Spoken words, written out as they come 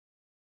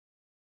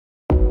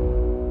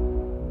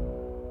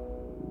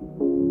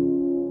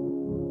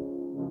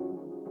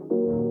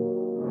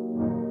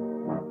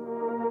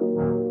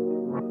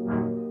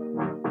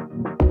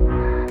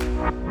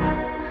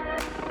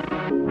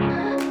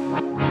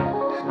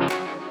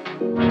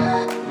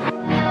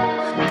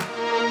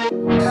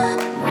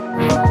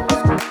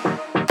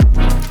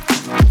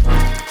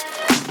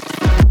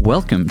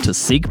Welcome to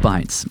Seek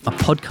Bytes, a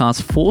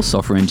podcast for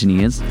software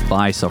engineers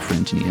by software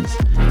engineers.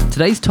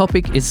 Today's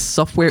topic is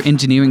software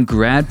engineering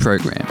grad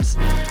programs.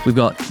 We've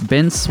got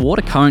Swart,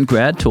 a current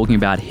grad, talking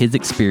about his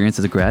experience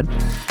as a grad.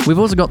 We've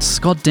also got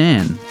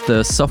Dann,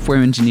 the software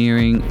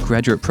engineering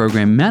graduate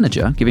program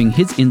manager, giving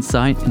his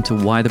insight into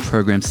why the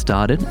program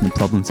started and the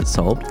problems it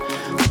solved.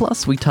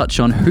 Plus, we touch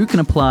on who can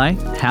apply,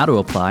 how to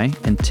apply,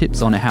 and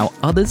tips on how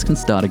others can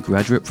start a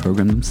graduate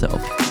program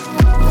themselves.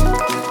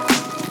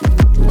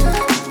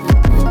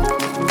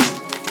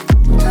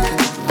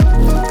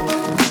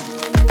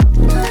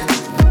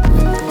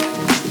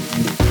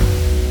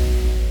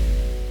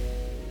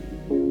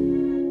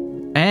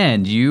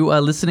 And you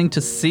are listening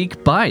to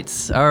Seek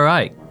Bytes. All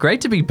right,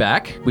 great to be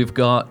back. We've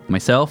got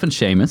myself and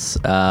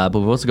Seamus, but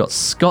we've also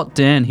got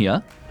Dann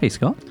here. Hey,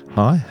 Scott.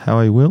 Hi, how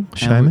are you, Will?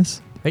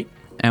 Seamus. Hey.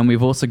 And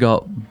we've also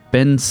got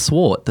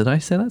Swart. Did I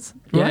say that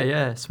right?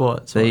 Yeah,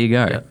 Swart. There you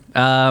go.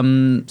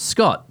 Yeah.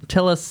 Scott,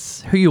 tell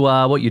us who you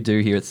are, what you do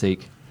here at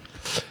Seek.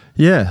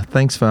 Yeah,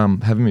 thanks for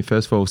having me,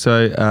 first of all.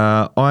 So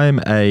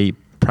I'm a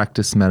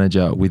practice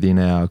manager within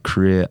our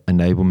career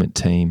enablement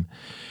team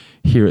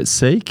here at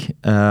Seek.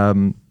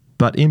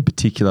 But in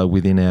particular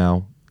within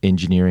our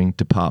engineering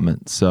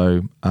department.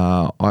 So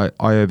I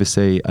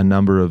oversee a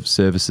number of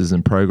services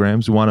and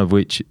programs, one of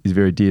which is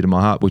very dear to my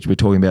heart, which we're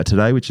talking about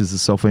today, which is the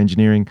software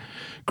engineering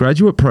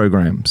graduate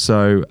program.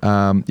 So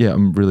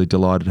I'm really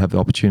delighted to have the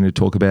opportunity to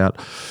talk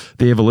about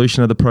the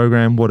evolution of the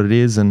program, what it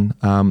is, and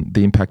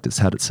the impact it's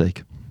had at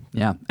Seek.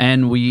 Yeah,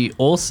 and we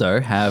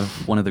also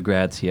have one of the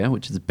grads here,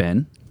 which is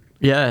Ben.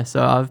 Yeah,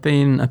 so I've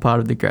been a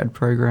part of the grad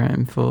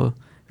program for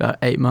about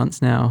 8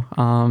 months now.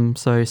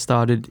 So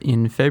started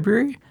in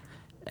February,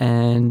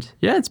 and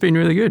yeah, it's been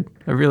really good.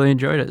 I've really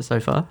enjoyed it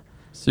so far.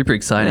 Super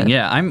exciting.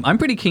 Yeah, I'm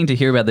pretty keen to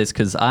hear about this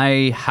because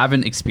I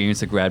haven't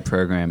experienced a grad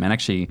program, and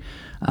actually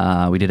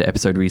we did an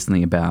episode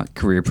recently about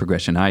career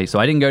progression. So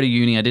I didn't go to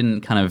uni. I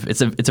didn't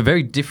it's a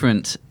very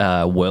different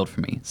world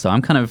for me. So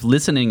I'm kind of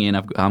listening in.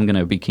 I'm going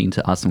to be keen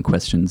to ask some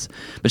questions.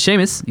 But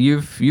Seamus,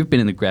 you've been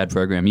in the grad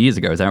program years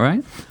ago. Is that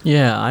right?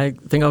 Yeah, I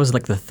think I was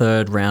like the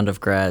third round of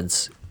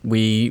grads.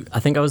 I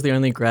think I was the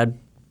only grad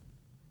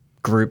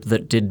group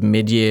that did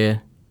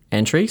mid-year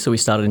entry, so we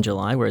started in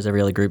July, whereas every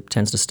other group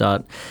tends to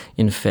start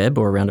in Feb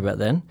or around about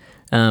then.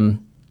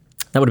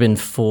 That would have been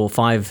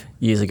 5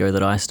 years ago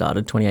that I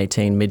started,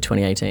 2018,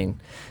 mid-2018.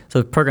 So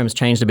the program's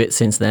changed a bit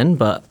since then,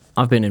 but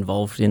I've been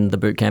involved in the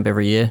bootcamp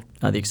every year,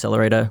 the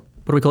accelerator.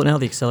 What do we call it now?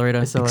 The accelerator?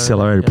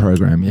 Accelerator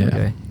program,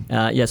 yeah.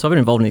 Okay. So I've been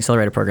involved in the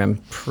accelerator program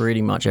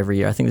pretty much every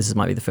year. I think this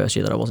might be the first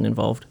year that I wasn't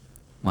involved.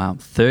 Wow,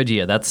 third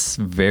year, that's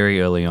very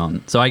early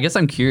on. So I guess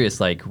I'm curious,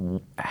 like,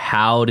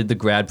 how did the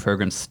grad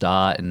program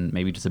start, and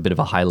maybe just a bit of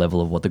a high level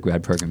of what the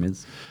grad program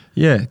is?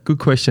 Yeah, good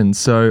question.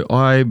 So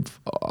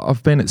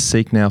I've been at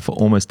Seek now for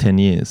almost 10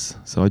 years.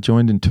 So I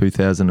joined in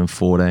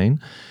 2014,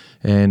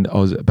 and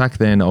back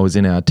then I was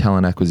in our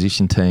talent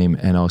acquisition team,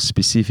 and I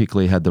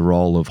specifically had the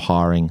role of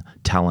hiring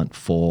talent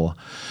for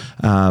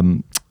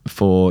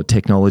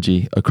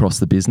technology across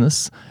the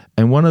business.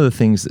 And one of the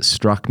things that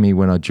struck me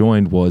when I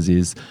joined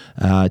is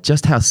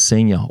just how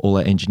senior all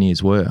our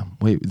engineers were.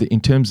 In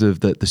terms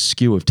of the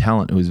skew of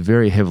talent, it was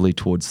very heavily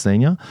towards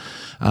senior.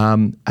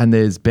 And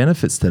there's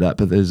benefits to that,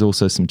 but there's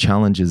also some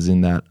challenges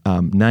in that.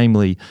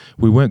 Namely,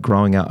 we weren't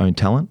growing our own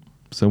talent.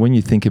 So when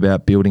you think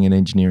about building an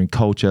engineering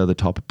culture, the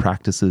type of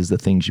practices, the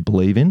things you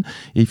believe in,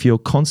 if you're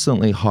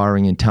constantly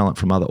hiring in talent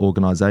from other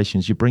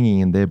organizations, you're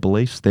bringing in their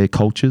beliefs, their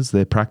cultures,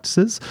 their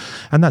practices,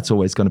 and that's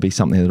always going to be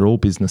something that all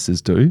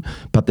businesses do.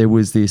 But there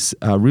was this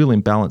real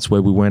imbalance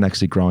where we weren't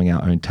actually growing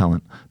our own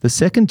talent. The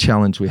second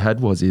challenge we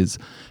had is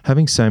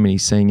having so many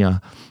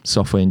senior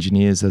software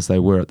engineers as they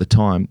were at the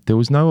time, there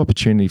was no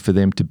opportunity for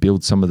them to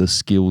build some of the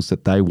skills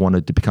that they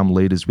wanted to become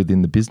leaders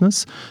within the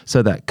business.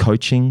 So that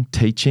coaching,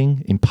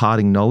 teaching,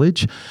 imparting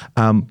knowledge,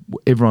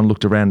 everyone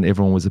looked around and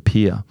everyone was a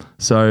peer.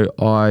 So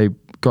I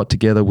got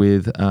together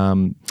with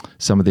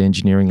some of the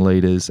engineering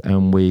leaders,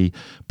 and we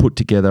put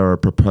together a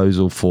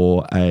proposal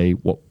for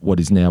what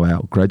is now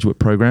our graduate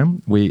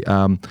program. We,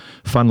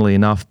 funnily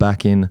enough,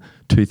 back in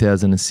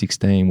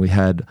 2016, we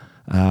had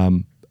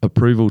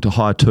approval to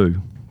hire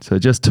two. So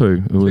just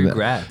two.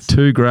 Grads.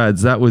 Two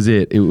grads. That was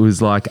it. It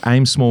was like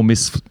aim small,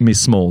 miss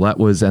small. That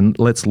was, and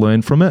let's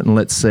learn from it and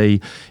let's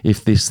see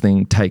if this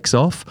thing takes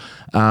off.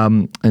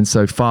 And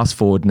so fast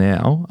forward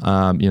now,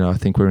 I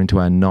think we're into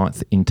our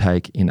 9th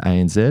intake in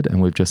ANZ,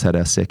 and we've just had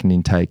our 2nd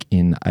intake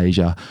in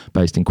Asia,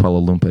 based in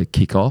Kuala Lumpur,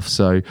 kick off.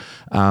 So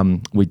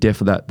we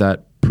definitely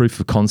that proof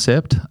of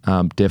concept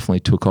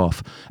definitely took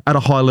off. At a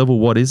high level,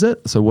 what is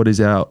it? So what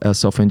is our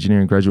software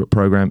engineering graduate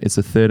program? It's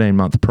a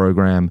 13-month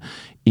program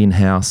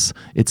in-house.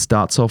 It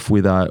starts off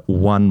with a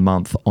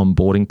 1-month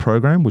onboarding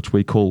program, which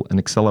we call an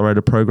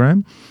accelerator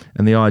program.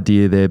 And the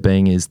idea there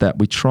being is that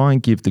we try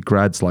and give the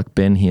grads like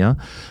Ben here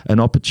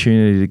an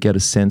opportunity to get a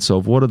sense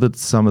of what are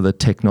some of the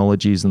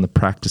technologies and the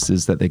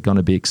practices that they're going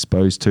to be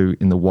exposed to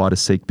in the wider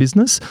Seek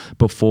business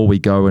before we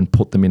go and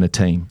put them in a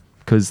team.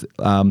 Because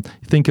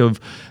think of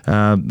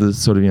the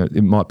sort of,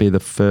 it might be the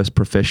first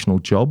professional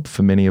job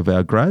for many of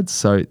our grads.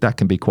 So that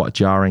can be quite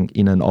jarring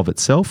in and of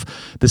itself.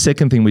 The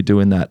second thing we do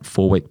in that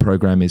 4-week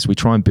program is we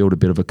try and build a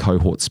bit of a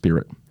cohort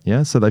spirit.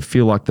 Yeah, so they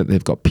feel like that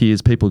they've got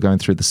peers, people going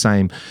through the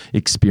same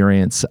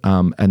experience,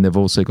 and they've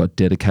also got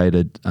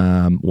dedicated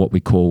what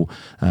we call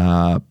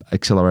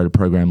accelerated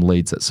program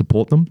leads that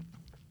support them.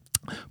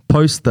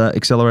 Post the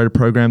accelerated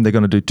program, they're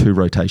going to do 2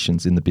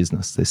 rotations in the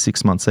business. They're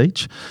 6 months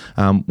each.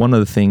 One of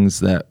the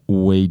things that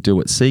we do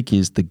at Seek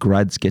is the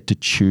grads get to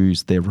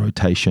choose their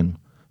rotation.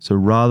 So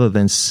rather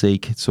than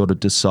Seek sort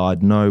of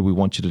decide, no, we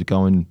want you to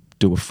go and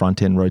do a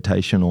front-end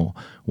rotation or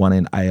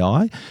one-end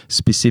AI,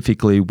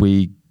 specifically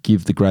we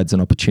give the grads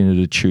an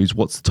opportunity to choose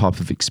what's the type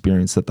of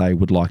experience that they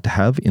would like to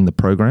have in the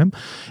program.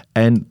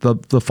 And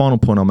the final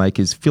point I'll make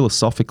is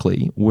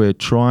philosophically, we're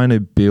trying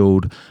to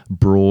build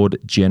broad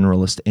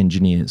generalist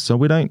engineers. So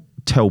we don't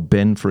tell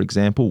Ben, for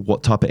example,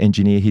 what type of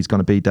engineer he's going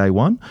to be day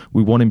one.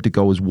 We want him to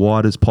go as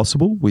wide as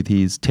possible with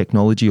his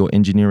technology or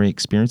engineering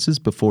experiences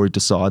before he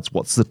decides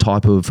what's the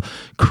type of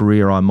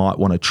career I might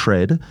want to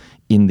tread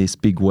in this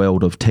big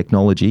world of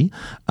technology.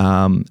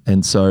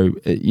 And so,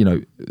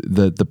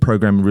 the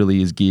program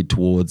really is geared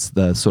towards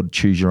the sort of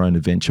choose your own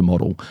adventure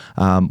model,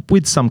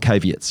 with some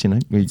caveats.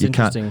 You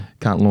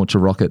can't launch a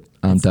rocket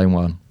day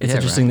one. It's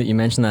interesting that you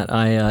mentioned that.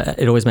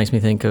 It always makes me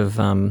think of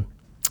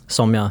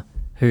Soumya,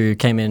 who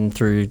came in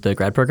through the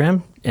grad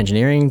program,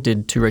 engineering,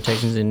 did 2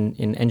 rotations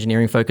in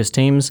engineering-focused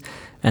teams,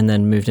 and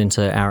then moved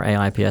into our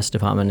AIPS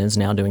department and is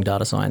now doing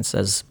data science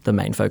as the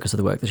main focus of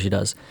the work that she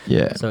does.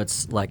 Yeah. So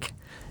it's like,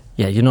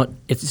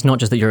 it's not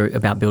just that you're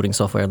about building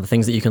software. The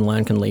things that you can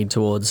learn can lead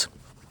towards,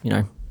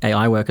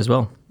 AI work as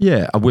well.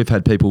 Yeah, we've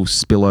had people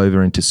spill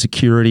over into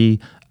security,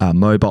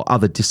 mobile,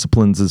 other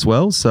disciplines as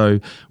well. So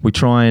we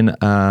try and,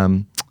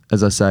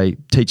 as I say,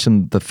 teach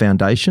them the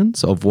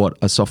foundations of what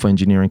a software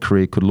engineering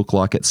career could look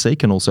like at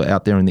Seek and also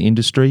out there in the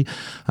industry.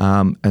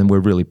 And we're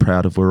really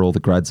proud of where all the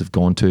grads have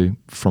gone to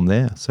from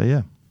there. So,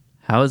 yeah.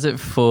 How is it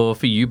for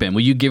you, Ben?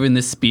 Were you given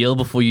this spiel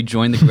before you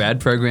joined the grad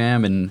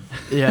program? And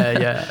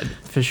Yeah,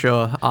 for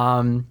sure.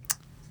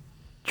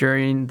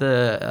 During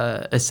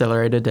the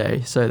accelerator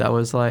day, so that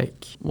was like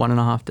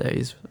 1.5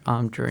 days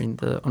during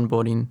the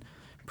onboarding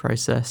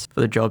process for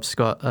the job,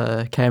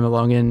 Scott came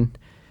along and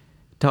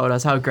told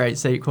us how great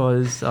Seek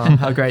was,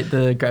 how great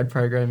the grad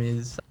program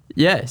is.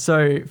 Yeah,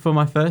 so for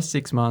my first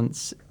 6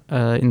 months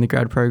in the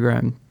grad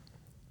program,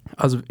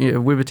 I was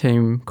with a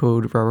team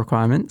called Raw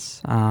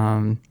Requirements,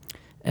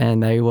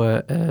 and they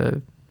were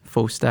a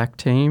full stack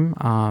team,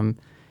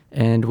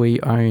 and we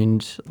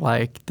owned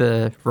like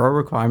the raw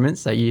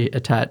requirements that you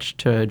attach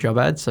to a job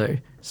ad. So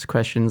it's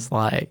questions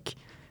like,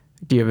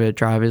 do you have a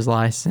driver's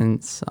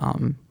license?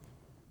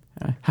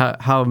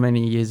 How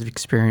many years of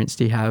experience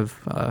do you have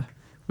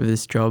with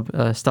this job?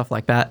 Stuff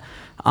like that.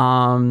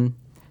 And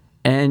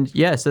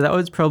yeah, so that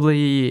was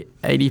probably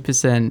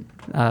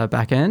 80%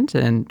 back end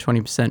and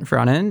 20%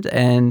 front end.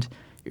 And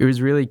it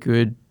was really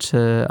good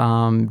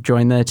to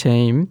join their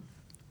team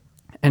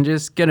and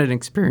just get an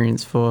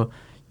experience for,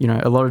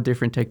 a lot of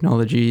different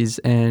technologies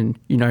and,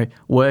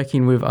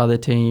 working with other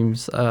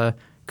teams,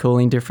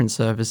 calling different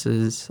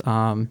services,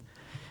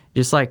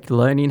 just like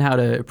learning how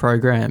to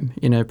program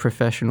in a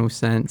professional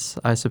sense,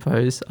 I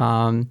suppose.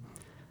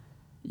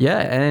 Yeah,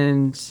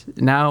 and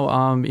now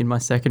I'm in my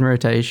second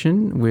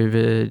rotation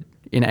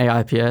in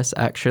AIPS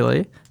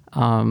actually,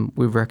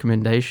 with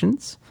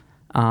recommendations.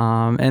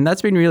 And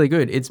that's been really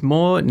good. It's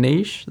more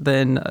niche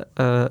than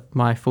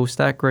my full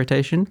stack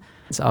rotation.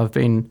 So I've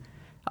been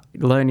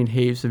learning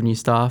heaps of new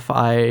stuff.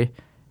 I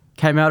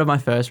came out of my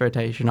first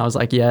rotation. I was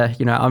like,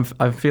 I'm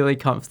feeling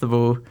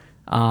comfortable.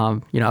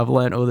 I've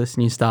learned all this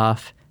new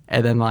stuff.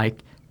 And then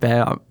like,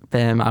 bam,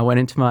 I went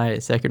into my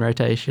second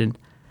rotation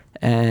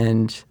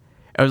and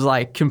it was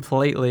like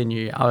completely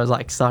new. I was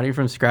like starting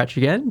from scratch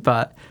again,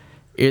 but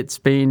it's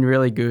been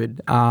really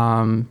good.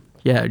 I've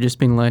just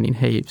been learning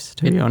heaps,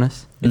 to be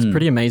honest. It's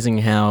pretty amazing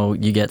how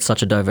you get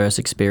such a diverse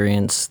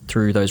experience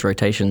through those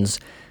rotations.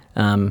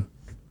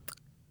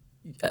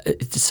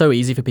 It's so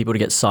easy for people to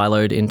get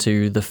siloed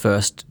into the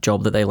first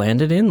job that they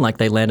landed in. Like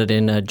they landed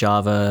in a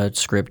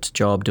JavaScript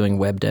job doing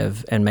web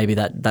dev, and maybe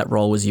that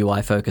role was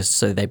UI focused,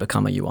 so they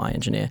become a UI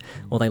engineer.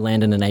 Or they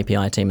land in an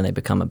API team and they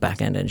become a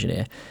back-end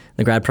engineer.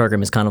 The grad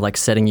program is kind of like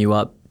setting you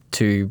up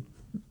to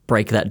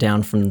break that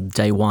down from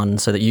day one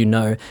so that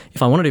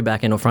if I want to do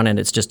back-end or front-end,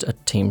 it's just a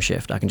team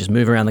shift. I can just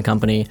move around the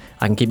company.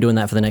 I can keep doing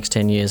that for the next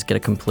 10 years, get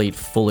a complete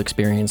full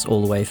experience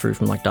all the way through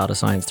from like data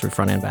science through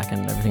front-end,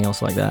 back-end, and everything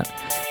else like that.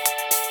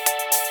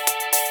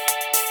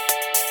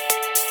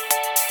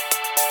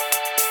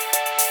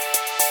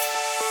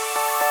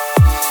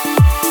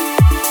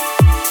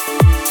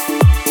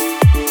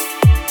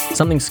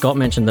 Something Scott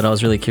mentioned that I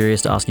was really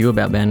curious to ask you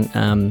about, Ben.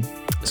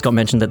 Scott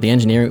mentioned that the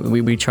engineering,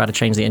 we try to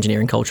change the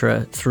engineering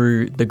culture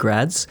through the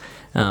grads,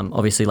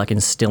 obviously like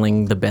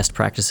instilling the best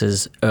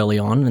practices early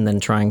on and then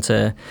trying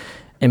to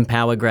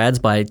empower grads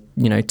by,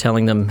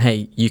 telling them,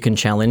 hey, you can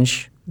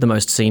challenge the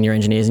most senior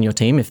engineers in your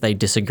team if they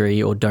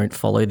disagree or don't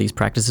follow these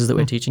practices that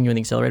we're teaching you in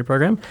the accelerator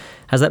program.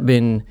 Has that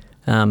been,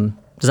 does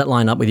that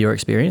line up with your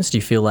experience? Do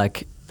you feel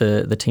like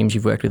the teams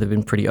you've worked with have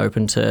been pretty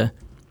open to,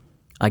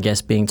 I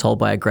guess, being told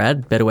by a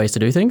grad better ways to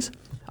do things?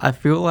 I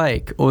feel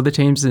like all the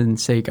teams in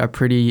Seek are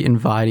pretty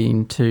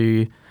inviting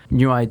to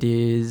new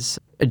ideas,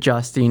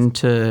 adjusting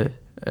to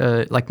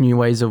like new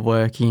ways of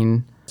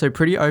working. So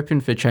pretty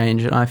open for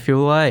change. And I feel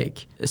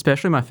like,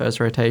 especially my first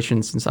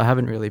rotation, since I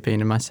haven't really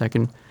been in my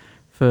second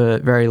for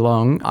very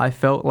long, I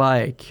felt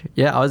like,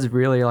 I was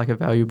really like a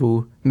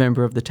valuable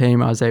member of the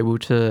team. I was able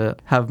to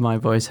have my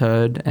voice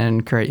heard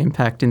and create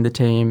impact in the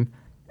team.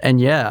 And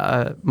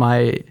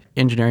my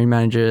engineering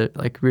manager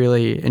like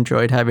really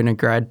enjoyed having a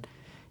grad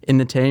in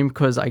the team,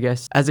 because I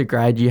guess as a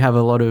grad you have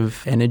a lot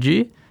of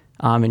energy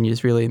and you're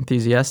just really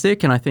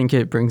enthusiastic, and I think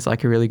it brings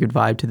like a really good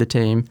vibe to the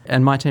team.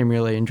 And my team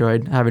really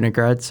enjoyed having a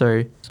grad,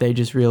 so they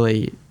just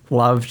really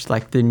loved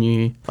like the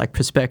new like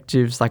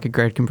perspectives like a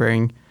grad can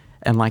bring,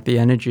 and like the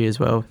energy as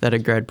well that a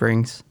grad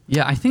brings.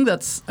 Yeah, I think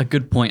that's a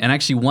good point. And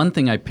actually, one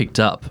thing I picked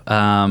up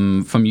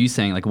from you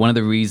saying, like, one of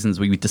the reasons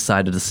we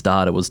decided to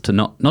start it was to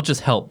not just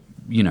help,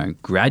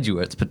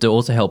 graduates, but to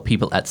also help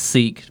people at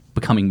Seek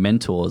becoming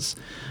mentors.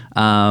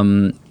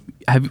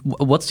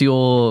 What's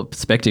your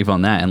perspective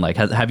on that? And like,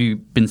 have you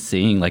been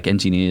seeing like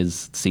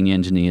engineers, senior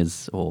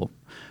engineers, or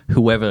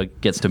whoever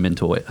gets to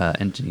mentor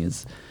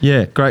engineers?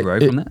 Yeah, great. Grow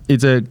from that?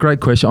 It's a great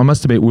question. I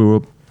must admit,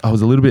 I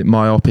was a little bit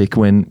myopic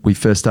when we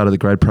first started the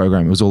grad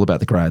program. It was all about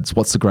the grads.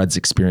 What's the grads'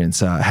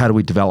 experience? How do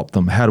we develop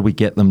them? How do we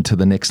get them to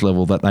the next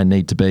level that they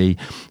need to be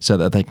so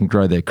that they can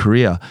grow their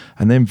career?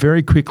 And then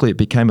very quickly it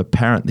became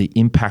apparent the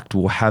impact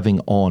we were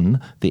having on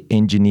the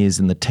engineers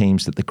and the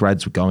teams that the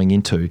grads were going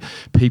into.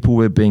 People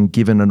were being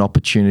given an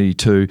opportunity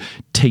to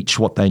teach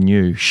what they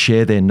knew,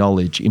 share their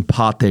knowledge,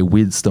 impart their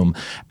wisdom.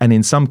 And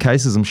in some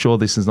cases, I'm sure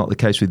this is not the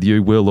case with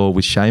you, Will, or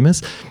with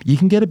Seamus, you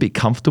can get a bit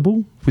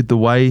comfortable with the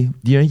way,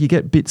 you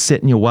get a bit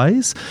set in your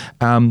ways.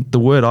 The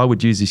word I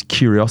would use is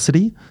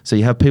curiosity. So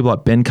you have people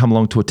like Ben come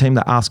along to a team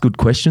that ask good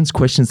questions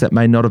that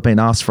may not have been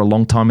asked for a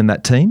long time in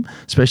that team,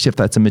 especially if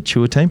that's a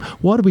mature team.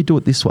 Why do we do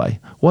it this way?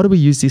 Why do we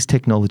use this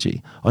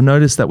technology? I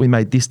noticed that we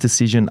made this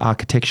decision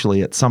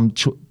architecturally at some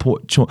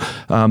point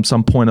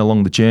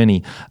along the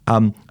journey.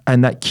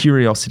 And that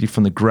curiosity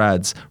from the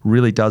grads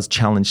really does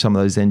challenge some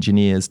of those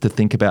engineers to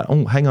think about,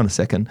 oh, hang on a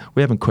second,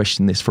 we haven't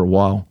questioned this for a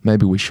while.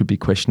 Maybe we should be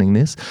questioning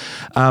this.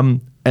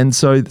 And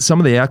so some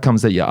of the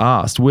outcomes that you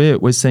asked,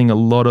 we're seeing a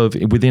lot of,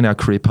 within our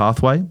career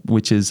pathway,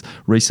 which has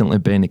recently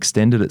been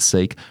extended at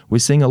Seek, we're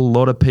seeing a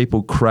lot of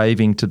people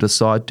craving to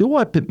decide, do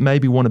I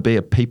maybe want to be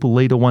a people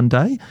leader one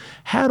day?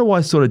 How do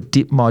I sort of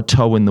dip my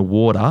toe in the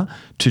water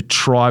to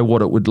try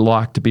what it would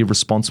like to be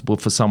responsible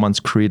for someone's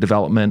career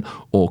development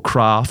or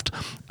craft?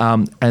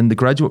 And the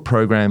graduate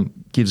program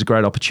gives a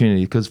great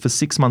opportunity, because for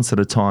 6 months at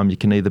a time, you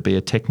can either be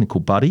a technical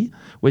buddy,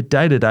 where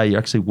day to day you're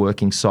actually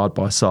working side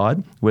by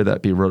side, whether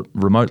that be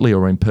remotely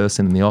or in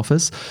person in the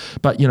office,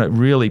 but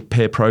really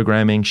pair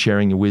programming,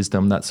 sharing your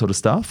wisdom, that sort of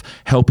stuff,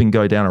 helping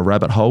go down a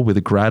rabbit hole with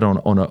a grad on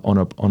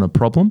a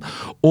problem,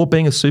 or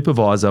being a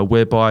supervisor,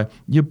 whereby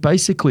you're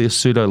basically a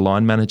pseudo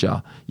line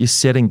manager. You're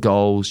setting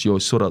goals,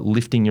 you're sort of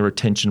lifting your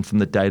attention from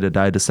the day to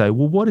day to say,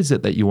 well, what is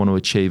it that you want to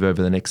achieve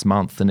over the next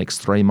month, the next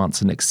 3 months,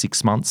 the next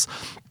 6 months?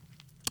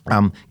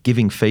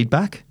 Giving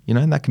feedback,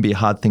 and that can be a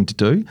hard thing to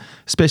do,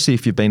 especially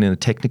if you've been in a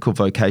technical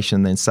vocation,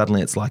 and then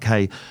suddenly it's like,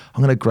 hey,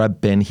 I'm going to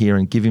grab Ben here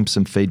and give him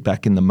some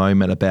feedback in the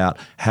moment about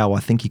how I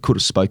think he could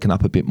have spoken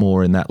up a bit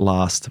more in that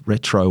last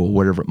retro or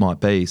whatever it might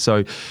be.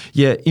 So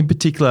yeah, in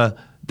particular,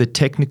 the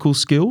technical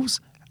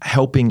skills,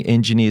 helping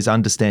engineers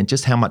understand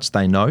just how much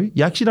they know.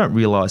 You actually don't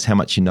realize how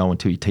much you know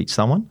until you teach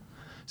someone.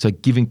 So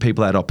giving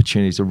people that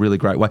opportunity is a really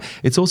great way.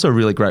 It's also a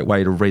really great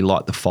way to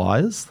relight the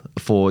fires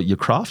for your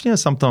craft.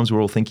 Sometimes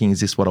we're all thinking,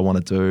 is this what I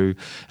want to do?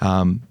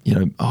 I'm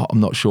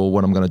not sure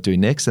what I'm going to do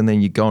next. And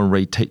then you go and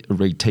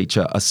reteach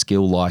a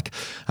skill like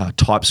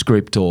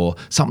TypeScript or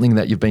something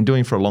that you've been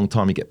doing for a long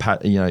time.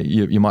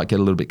 You might get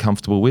a little bit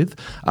comfortable with.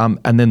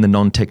 And then the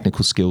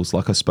non-technical skills,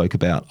 like I spoke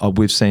about.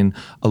 We've seen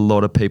a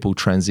lot of people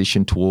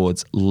transition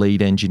towards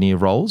lead engineer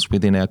roles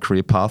within our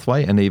career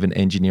pathway, and even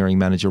engineering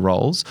manager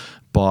roles,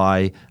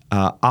 by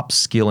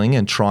upskilling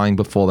and trying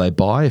before they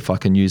buy, if I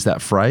can use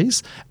that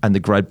phrase, and the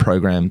grad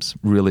program's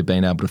really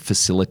been able to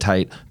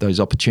facilitate those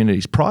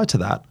opportunities. Prior to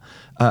that,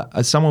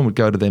 someone would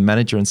go to their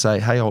manager and say,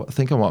 hey, I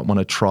think I might want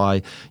to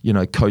try,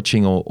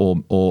 coaching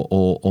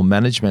or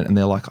management, and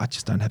they're like, I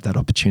just don't have that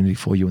opportunity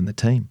for you in the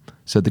team.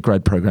 So the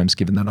grad program's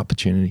given that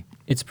opportunity.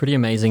 It's pretty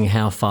amazing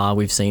how far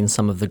we've seen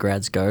some of the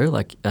grads go.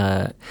 Like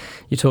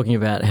you're talking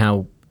about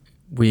how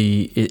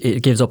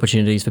it gives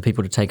opportunities for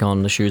people to take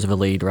on the shoes of a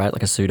lead, right?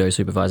 Like a pseudo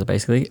supervisor,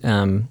 basically,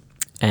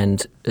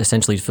 and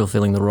essentially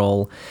fulfilling the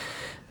role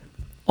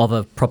of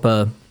a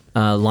proper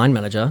line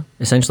manager.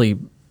 Essentially,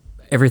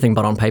 everything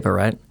but on paper,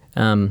 right?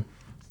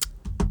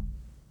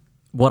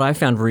 What I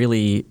found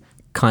really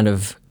kind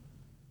of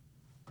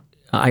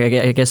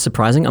I guess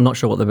surprising. I'm not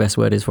sure what the best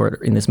word is for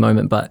it in this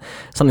moment, but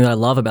something that I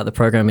love about the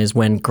program is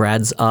when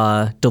grads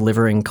are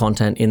delivering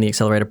content in the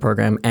accelerator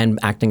program and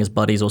acting as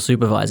buddies or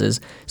supervisors.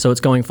 So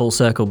it's going full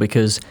circle,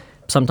 because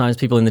sometimes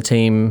people in the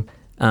team,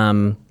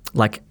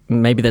 like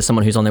maybe there's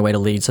someone who's on their way to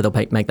lead, so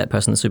they'll make that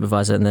person the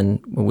supervisor, and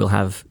then we'll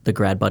have the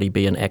grad buddy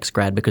be an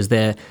ex-grad because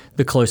they're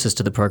the closest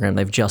to the program.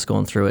 They've just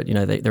gone through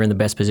it. They're in the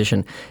best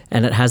position.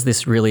 And it has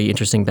this really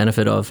interesting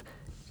benefit of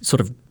sort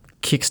of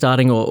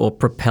kickstarting or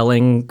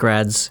propelling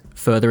grads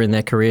further in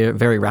their career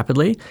very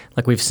rapidly.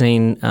 Like we've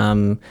seen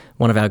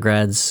one of our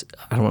grads,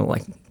 I don't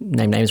want to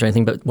name names or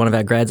anything, but one of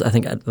our grads, I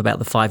think at about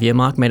the 5-year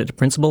mark, made it to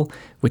principal,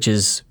 which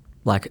is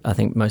I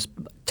think most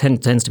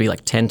tends to be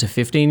 10 to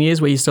 15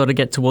 years where you sort of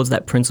get towards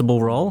that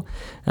principal role.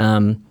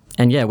 And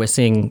yeah, we're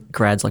seeing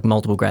grads,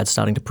 multiple grads,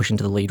 starting to push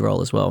into the lead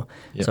role as well.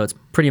 Yep. So it's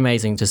pretty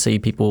amazing to see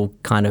people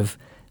kind of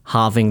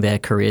halving their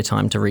career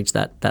time to reach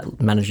that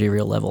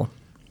managerial level.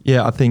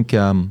 Yeah, I think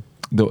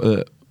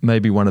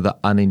maybe one of the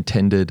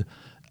unintended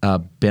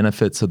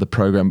benefits of the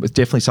program, but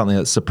definitely something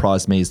that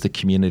surprised me, is the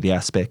community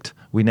aspect.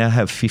 We now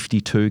have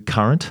 52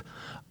 current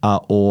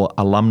or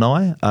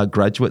alumni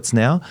graduates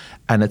now,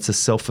 and it's a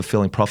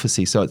self-fulfilling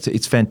prophecy. So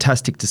it's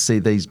fantastic to see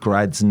these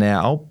grads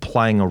now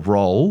playing a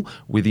role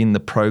within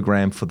the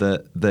program for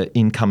the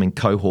incoming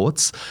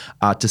cohorts,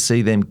 to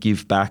see them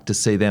give back, to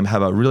see them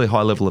have a really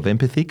high level of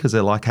empathy, because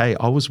they're like, hey,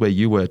 I was where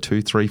you were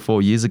 2, 3,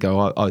 4 years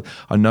ago.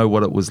 I know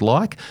what it was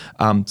like.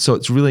 So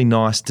it's really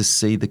nice to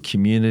see the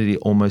community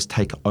almost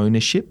take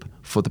ownership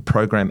for the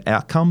program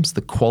outcomes,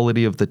 the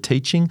quality of the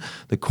teaching,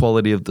 the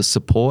quality of the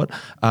support.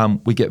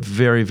 We get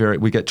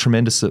we get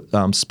tremendous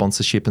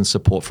sponsorship and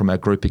support from our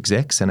group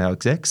execs and our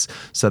execs.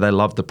 So they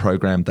love the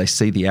program. They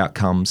see the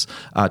outcomes.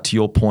 To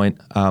your point,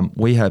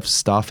 we have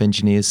staff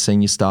engineers,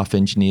 senior staff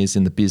engineers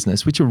in the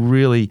business, which are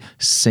really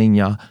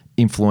senior,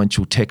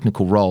 influential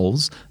technical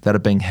roles that are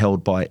being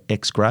held by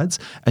ex-grads.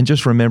 And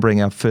just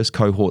remembering our first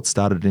cohort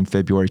started in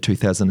February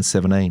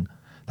 2017.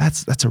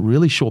 That's a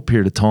really short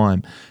period of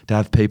time to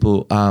have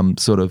people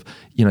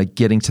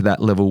getting to that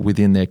level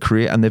within their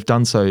career, and they've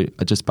done so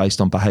just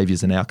based on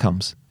behaviours and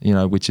outcomes,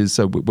 which is,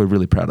 so we're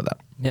really proud of that.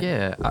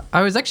 Yeah.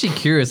 I was actually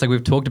curious,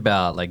 we've talked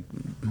about,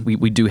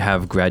 we do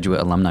have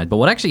graduate alumni, but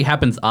what actually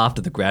happens after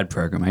the grad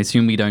program? I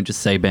assume we don't just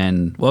say,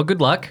 Ben, well,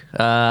 good luck,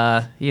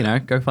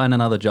 go find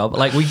another job.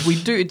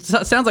 We do, it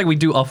sounds like we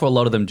do offer a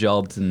lot of them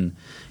jobs, and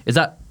is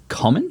that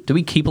common? Do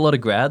we keep a lot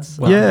of grads?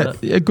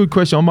 Good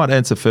question. I might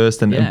answer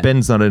first, and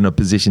Ben's not in a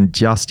position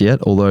just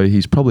yet, although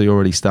he's probably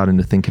already starting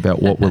to think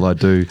about what will I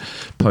do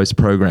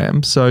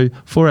post-program. So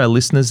for our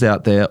listeners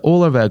out there,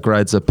 all of our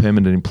grads are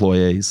permanent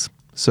employees.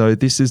 So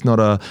this is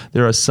not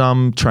there are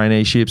some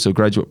traineeships or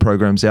graduate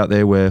programs out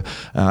there where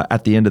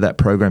at the end of that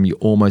program, you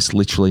almost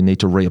literally need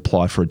to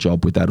reapply for a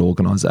job with that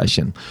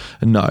organisation.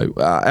 No,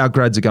 our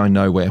grads are going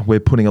nowhere.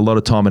 We're putting a lot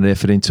of time and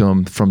effort into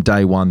them from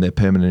day one. They're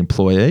permanent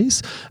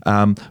employees.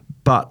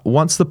 But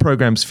once the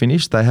program's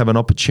finished, they have an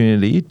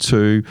opportunity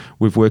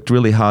we've worked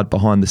really hard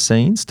behind the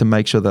scenes to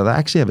make sure that they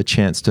actually have a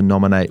chance to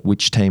nominate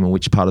which team and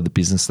which part of the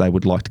business they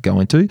would like to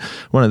go into.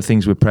 One of the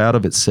things we're proud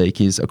of at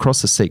Seek is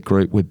across the Seek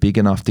group, we're big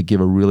enough to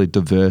give a really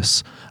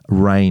diverse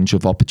range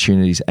of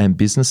opportunities and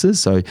businesses.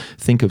 So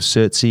think of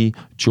Certsy,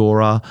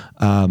 Jora,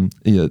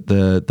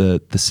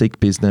 the Seek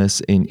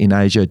business in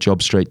Asia,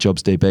 JobStreet,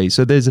 JobsDB.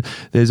 So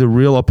there's a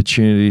real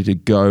opportunity to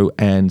go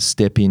and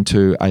step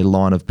into a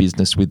line of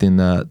business within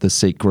the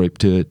Seek group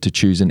to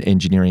choose an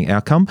engineering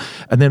outcome,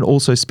 and then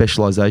also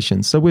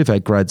specialisation. So we've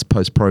had grads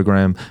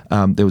post-program.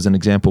 There was an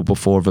example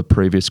before of a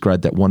previous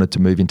grad that wanted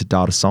to move into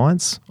data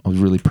science. I was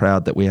really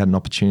proud that we had an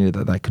opportunity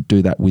that they could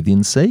do that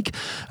within Seek,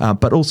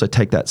 but also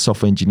take that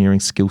software engineering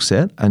skill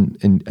set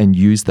and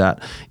use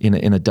that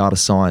in a data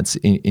science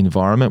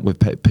environment with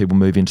people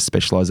move into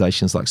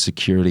specialisations like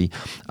security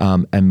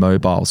and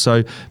mobile.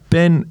 So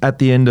Ben, at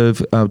the end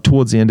of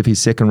towards the end of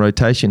his second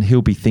rotation,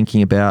 he'll be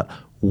thinking about,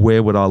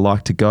 where would I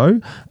like to go?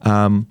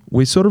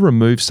 We sort of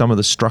remove some of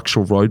the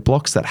structural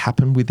roadblocks that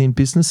happen within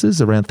businesses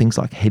around things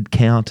like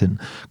headcount and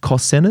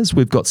cost centres.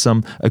 We've got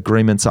some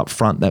agreements up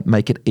front that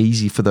make it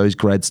easy for those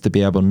grads to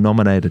be able to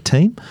nominate a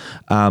team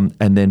and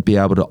then be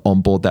able to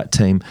onboard that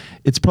team.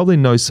 It's probably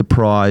no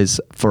surprise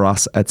for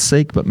us at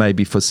Seek, but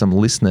maybe for some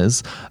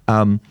listeners,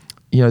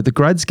 the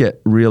grads get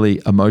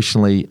really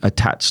emotionally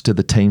attached to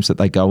the teams that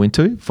they go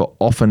into. For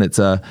often it's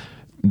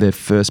their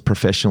first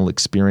professional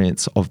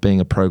experience of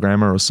being a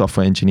programmer or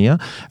software engineer.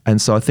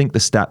 And so I think the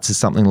stats is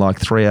something like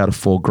 3 out of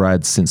 4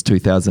 grads since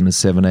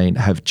 2017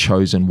 have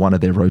chosen one of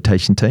their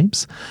rotation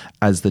teams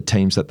as the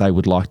teams that they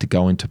would like to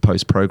go into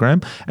post-program.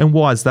 And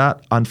why is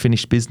that?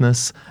 Unfinished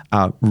business,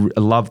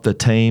 love the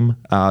team.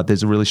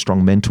 There's a really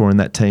strong mentor in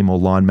that team or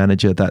line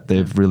manager that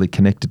they've really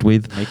connected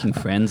with. Making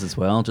friends as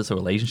well, just the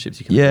relationships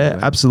you can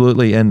have.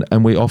 Absolutely. And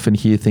we often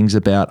hear things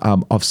about,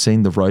 I've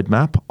seen the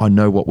roadmap. I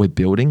know what we're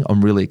building.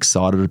 I'm really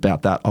excited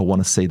about that that, I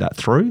want to see that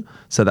through.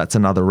 So that's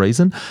another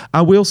reason.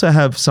 We also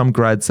have some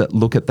grads that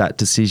look at that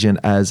decision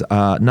as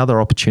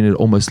another opportunity,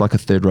 almost like a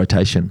third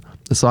rotation.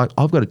 It's like,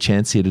 I've got a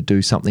chance here to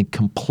do something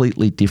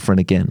completely different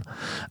again,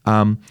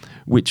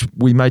 which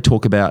we may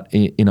talk about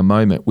in a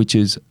moment, which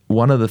is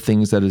one of the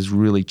things that has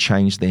really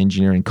changed the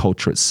engineering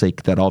culture at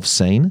Seek that I've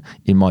seen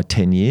in my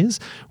 10 years,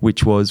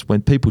 which was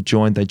when people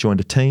joined, they joined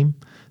a team,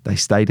 they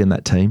stayed in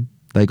that team,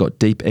 they got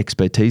deep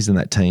expertise in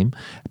that team,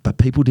 but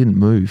people didn't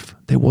move.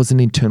 There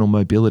wasn't internal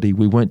mobility.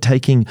 We weren't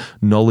taking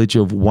knowledge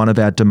of one of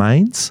our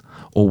domains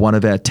or one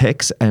of our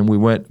techs, and we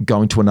weren't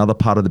going to another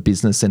part of the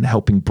business and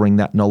helping bring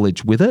that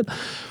knowledge with it.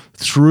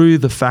 Through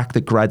the fact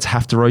that grads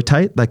have to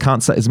rotate, they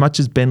can't say, as much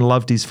as Ben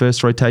loved his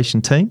first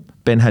rotation team,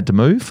 Ben had to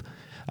move.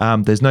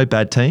 There's no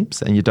bad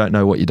teams, and you don't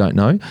know what you don't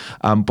know.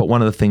 But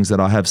one of the things that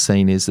I have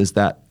seen is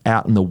that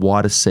out in the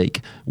wider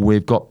Seek,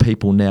 we've got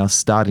people now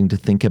starting to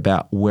think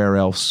about where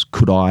else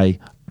could I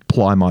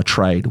apply my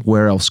trade?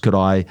 Where else could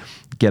I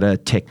get a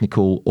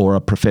technical or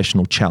a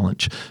professional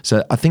challenge?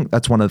 So I think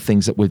that's one of the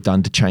things that we've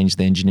done to change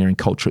the engineering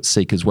culture at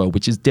Seek as well,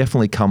 which has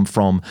definitely come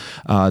from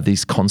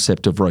this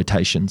concept of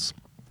rotations.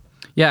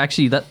 Yeah,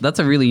 actually, that's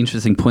a really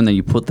interesting point that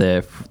you put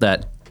there,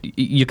 that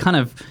you're kind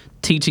of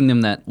teaching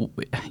them that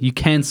you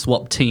can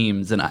swap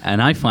teams. And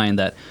I find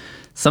that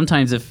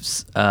sometimes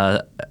if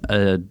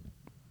a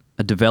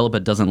developer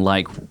doesn't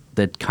like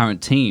their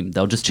current team,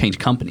 they'll just change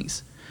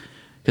companies.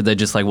 Because they're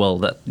just like,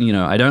 well,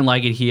 I don't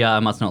like it here,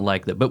 I must not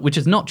like that. But which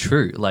is not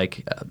true.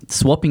 Like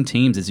swapping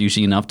teams is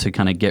usually enough to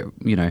kind of get,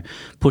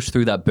 push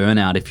through that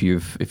burnout if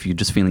you're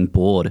just feeling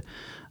bored.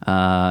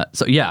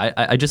 So yeah,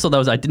 I just thought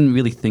I didn't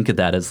really think of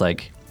that as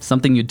like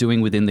something you're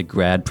doing within the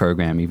grad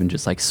program, even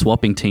just like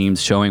swapping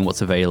teams, showing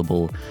what's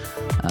available.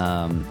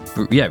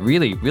 Yeah,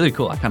 really, really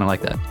cool. I kind of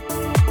like that.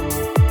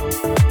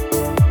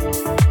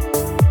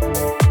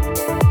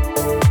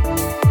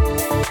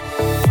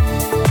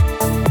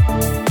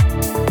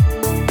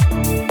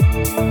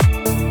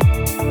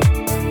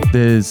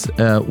 There's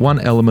one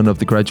element of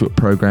the graduate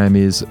program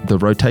is the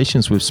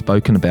rotations we've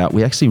spoken about.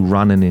 We actually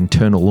run an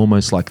internal,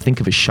 almost like think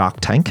of a Shark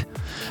Tank,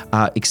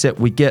 except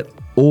we get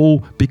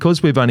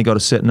because we've only got a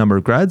certain number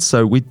of grads,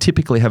 so we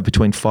typically have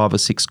between 5 or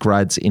 6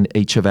 grads in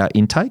each of our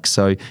intakes,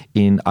 so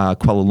in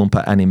Kuala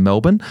Lumpur and in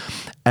Melbourne,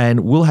 and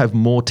we'll have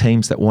more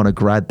teams that want a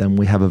grad than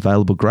we have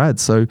available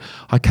grads. So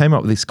I came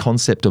up with this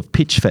concept of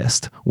Pitch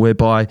Fest,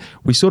 whereby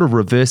we sort of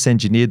reverse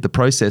engineered the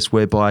process,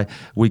 whereby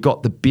we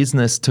got the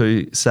business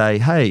to say,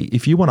 hey,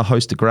 if you want to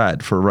host a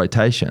grad for a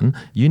rotation,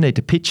 you need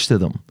to pitch to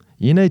them.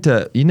 You need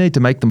to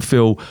make them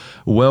feel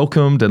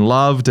welcomed and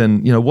loved,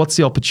 and what's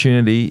the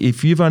opportunity?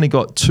 If you've only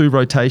got 2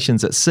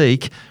 rotations at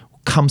Seek,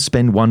 come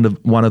spend one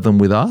of them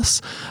with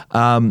us.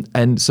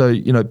 And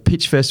so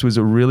Pitch Fest was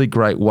a really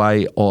great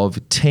way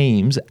of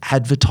teams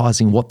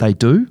advertising what they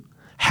do,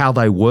 how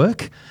they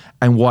work,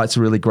 and why it's a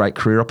really great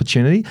career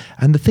opportunity.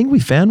 And the thing we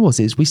found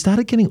is we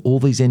started getting all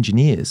these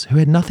engineers who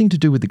had nothing to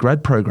do with the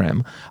grad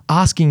program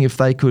asking if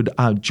they could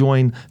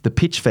join the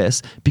Pitch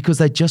Fest because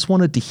they just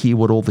wanted to hear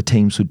what all the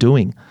teams were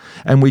doing.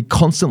 And we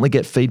constantly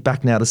get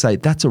feedback now to say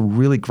that's a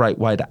really great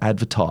way to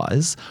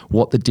advertise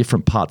what the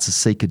different parts of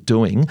Seek are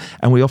doing.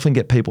 And we often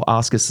get people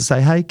ask us to say,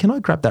 hey, can I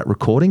grab that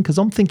recording? Because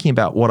I'm thinking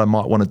about what I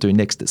might want to do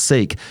next at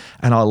Seek.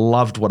 And I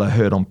loved what I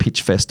heard on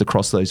Pitch Fest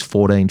across those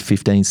 14,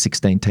 15,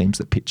 16 teams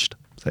that pitched.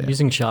 So, yeah.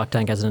 Using Shark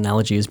Tank as an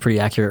analogy is pretty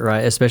accurate,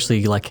 right?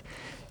 Especially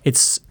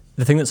it's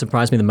the thing that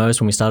surprised me the most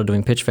when we started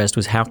doing Pitch Fest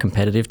was how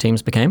competitive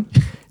teams became,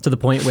 to the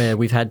point where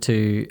we've had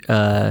to,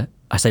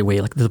 I say we,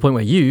 to the point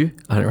where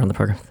I don't run the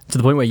program, to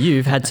the point where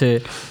you've had to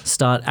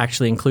start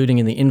actually including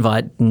in the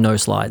invite no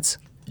slides.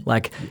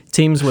 Like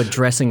teams were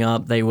dressing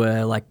up, they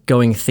were like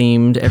going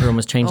themed. Everyone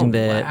was changing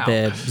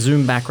their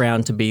Zoom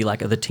background to be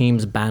like the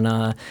team's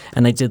banner,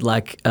 and they did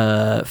like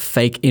a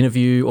fake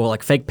interview or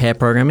like fake pair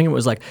programming. It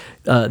was like,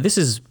 this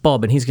is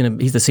Bob and he's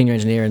the senior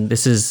engineer, and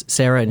this is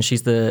Sarah and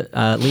she's the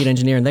lead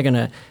engineer, and they're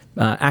gonna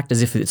act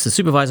as if it's the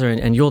supervisor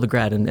and you're the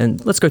grad,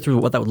 and let's go through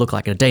what that would look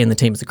like in a day in the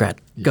team as a grad.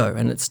 Go.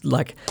 And it's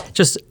like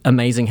just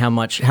amazing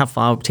how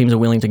far teams are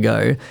willing to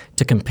go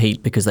to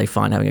compete because they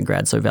find having a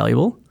grad so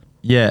valuable.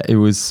 Yeah, it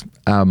was.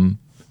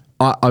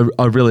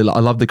 I really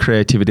love the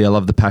creativity. I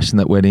love the passion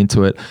that went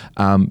into it.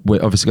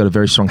 We've obviously got a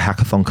very strong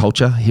hackathon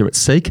culture here at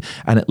Seek,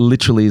 and it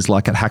literally is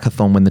like at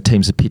hackathon when the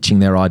teams are pitching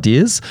their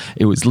ideas.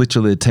 It was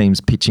literally the teams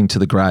pitching to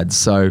the grads.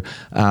 So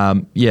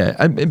yeah,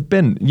 and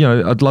Ben,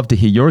 I'd love to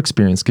hear your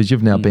experience because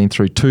you've now been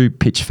through 2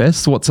 pitch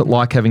fests. What's it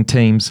like having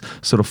teams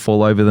sort of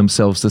fall over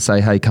themselves to say,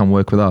 "Hey, come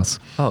work with us"?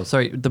 Oh,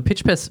 sorry. The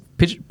Pitch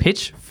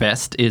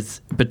Fest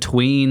is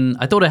between.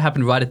 I thought it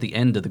happened right at the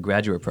end of the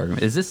graduate program.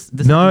 Is this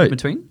in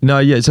between? No,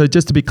 yeah. So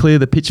just to be clear,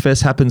 the Pitch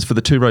Fest happens for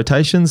the 2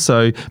 rotations.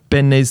 So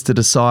Ben needs to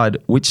decide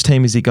which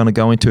team is he going to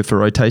go into for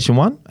rotation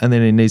 1, and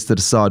then he needs to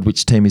decide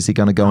which team is he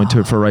going to go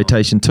into for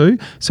rotation 2.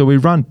 So we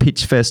run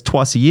Pitch Fest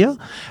twice a year.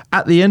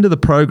 At the end of the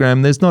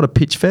program, there's not a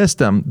Pitch Fest.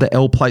 The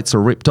L plates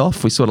are ripped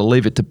off. We sort of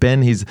leave it to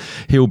Ben.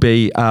 He'll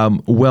be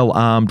well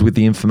armed with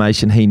the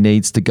information he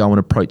needs to go and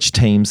approach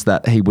teams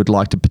that he would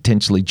like to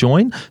potentially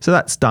join. So So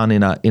that's done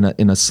in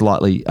a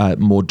slightly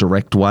more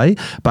direct way,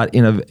 but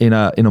in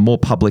a more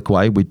public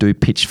way, we do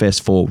pitch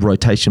fest for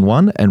rotation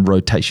 1 and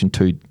rotation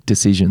 2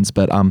 decisions.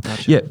 But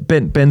yeah,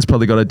 Ben's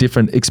probably got a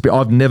different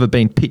experience. I've never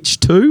been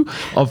pitched to.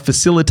 I've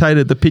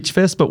facilitated the pitch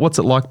fest, but what's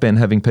it like, Ben,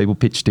 having people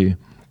pitch to you?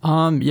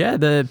 Yeah,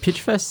 the pitch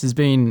fest has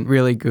been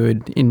really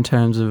good in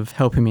terms of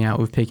helping me out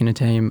with picking a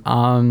team.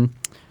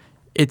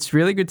 It's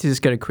really good to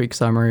just get a quick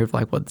summary of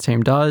like what the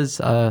team does,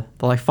 the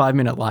like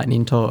 5-minute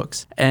lightning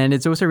talks. And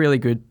it's also really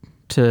good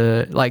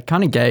to like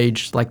kind of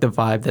gauge like the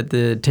vibe that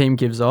the team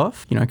gives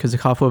off, you know, because a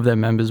couple of their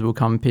members will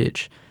come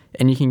pitch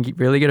and you can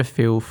really get a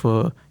feel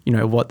for, you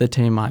know, what the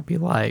team might be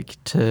like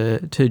to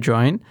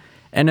join.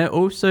 And it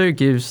also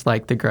gives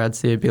like the grads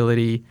the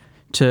ability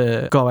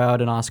to go out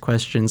and ask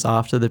questions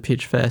after the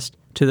pitch fest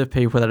to the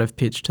people that have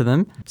pitched to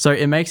them. So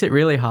it makes it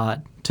really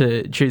hard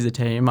to choose a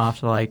team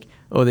after like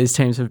all these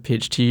teams have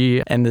pitched to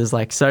you and there's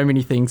like so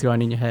many things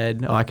going in your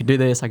head. Oh, I could do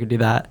this, I could do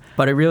that.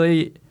 But it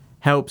really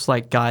helps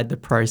like guide the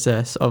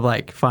process of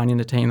like finding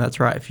a team that's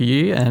right for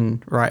you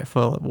and right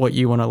for what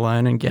you want to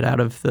learn and get out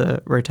of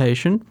the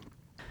rotation.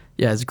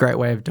 Yeah, it's a great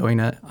way of doing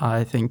it.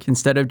 I think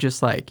instead of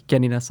just like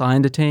getting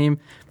assigned a team,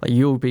 like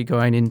you'll be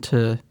going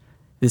into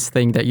this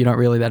thing that you're not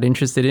really that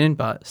interested in,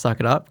 but suck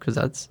it up because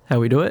that's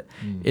how we do it.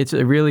 It's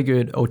a really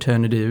good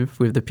alternative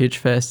with the pitch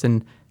fest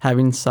and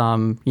having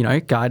some, you know,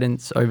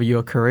 guidance over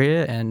your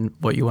career and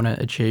what you want to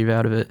achieve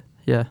out of it.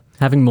 Yeah.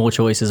 Having more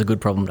choice is a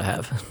good problem to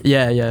have.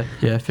 Yeah,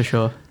 for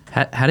sure.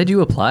 How did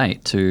you apply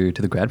to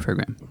the grad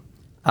program?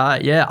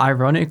 Yeah,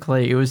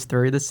 ironically, it was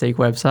through the Seek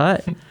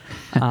website.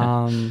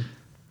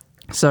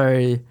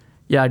 So,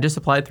 yeah, I just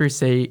applied through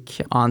Seek,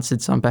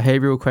 answered some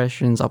behavioural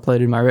questions,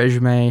 uploaded my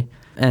resume,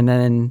 and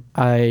then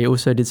I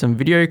also did some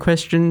video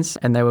questions,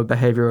 and they were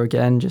behavioural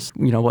again, just,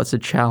 you know, what's a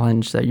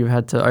challenge that you've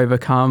had to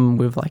overcome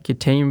with, like, your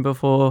team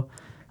before,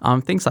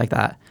 things like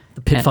that.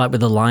 The pit fight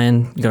with the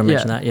lion, you got to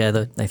mention that. Yeah,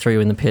 they throw you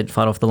in the pit,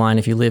 fight off the lion.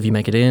 If you live, you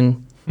make it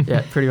in.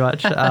 Yeah, pretty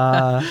much.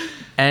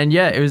 And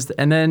yeah, it was,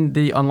 and then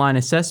the online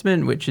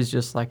assessment, which is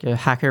just like a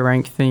hacker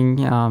rank thing.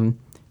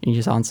 You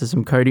just answer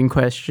some coding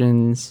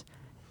questions.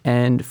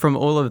 And from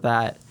all of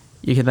that,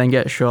 you can then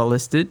get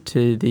shortlisted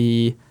to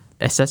the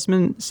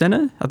assessment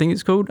center, I think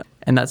it's called.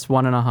 And that's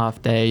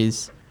 1.5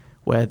 days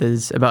where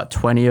there's about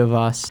 20 of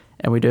us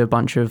and we do a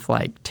bunch of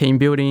like team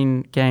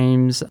building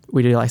games.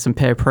 We do like some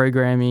pair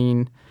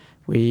programming.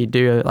 We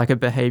do like a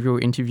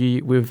behavioural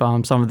interview with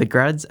some of the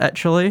grads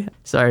actually.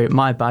 So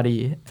my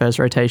buddy, first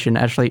rotation,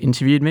 actually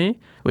interviewed me,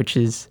 which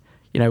is,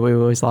 you know, we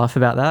always laugh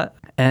about that.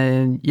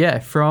 And yeah,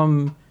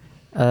 from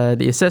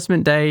the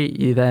assessment day,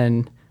 you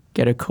then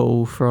get a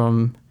call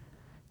from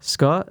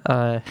Scott.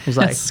 He's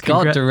like,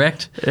 Scott,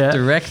 direct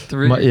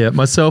through.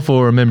 Myself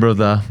or a member of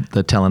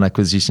the talent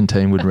acquisition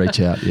team would reach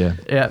out.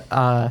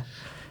 Yeah.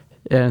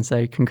 And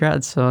say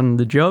congrats on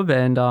the job.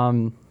 And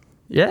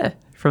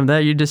from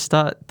there you just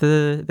start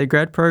the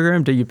grad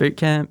program, do your boot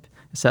camp.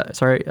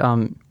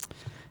 Accelerator?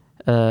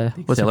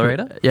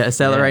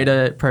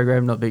 Accelerator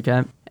program, not boot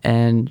camp.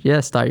 And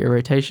start your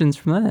rotations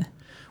from there.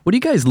 What are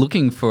you guys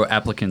looking for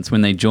applicants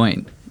when they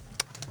join?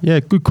 Yeah,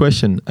 good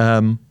question.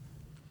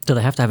 Do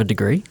they have to have a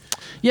degree?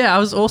 Yeah, I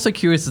was also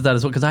curious as that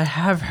as well, because I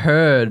have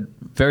heard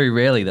very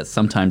rarely that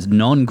sometimes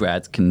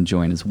non-grads can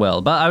join as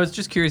well. But I was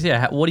just curious,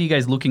 what are you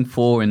guys looking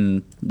for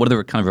and what are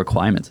the kind of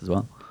requirements as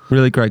well?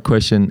 Really great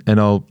question, and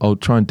I'll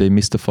try and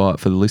demystify it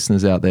for the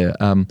listeners out there.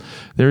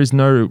 There is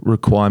no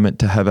requirement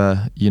to have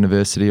a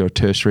university or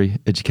tertiary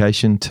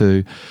education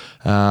to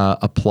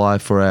apply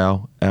for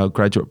our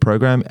graduate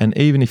program, and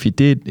even if you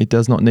did, it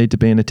does not need to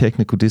be in a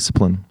technical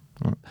discipline.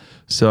 Right.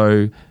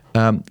 So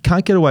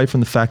can't get away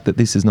from the fact that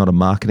this is not a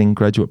marketing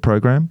graduate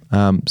program.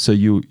 So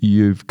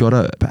you've got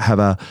to have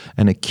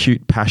an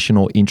acute passion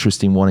or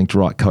interest in wanting to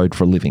write code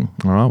for a living.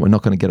 All right, we're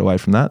not going to get away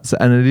from that. So,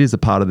 and it is a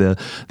part of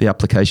the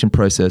application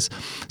process.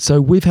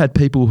 So we've had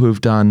people who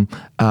have done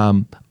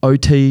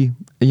OT,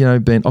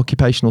 been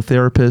occupational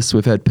therapists.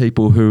 We've had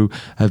people who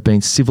have been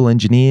civil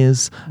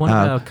engineers. One of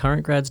our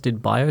current grads did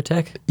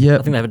biotech. Yeah, I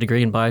think they have a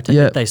degree in biotech.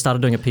 Yeah. They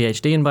started doing a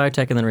PhD in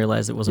biotech and then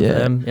realised it wasn't for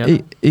them.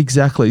 Yep.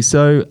 Exactly.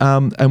 So,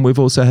 and we've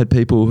also had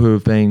people who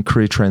have been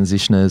career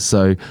transitioners.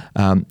 So,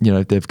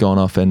 they've gone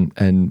off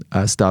and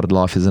started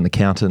life as an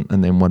accountant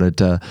and then wanted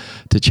to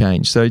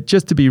change. So,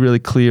 just to be really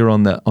clear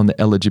on the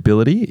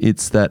eligibility,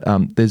 it's that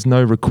there's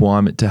no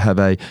requirement to have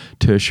a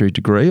tertiary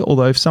degree.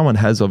 Although, if someone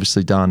has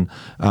obviously done,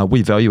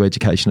 we value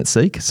education at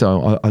Seek,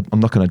 so I'm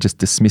not going to just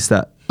dismiss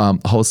that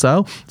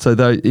wholesale. So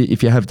though,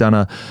 if you have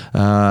done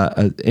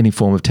any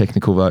form of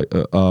technical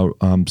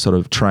sort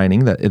of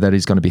training, that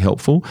is going to be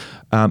helpful.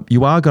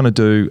 You are going to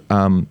do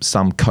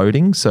some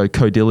coding. So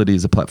Codility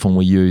is a platform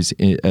we use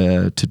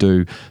to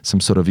do some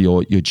sort of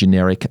your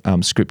generic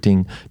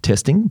scripting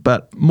testing.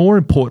 But more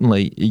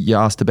importantly, you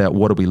asked about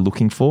what are we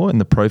looking for in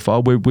the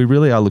profile. We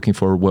really are looking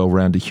for a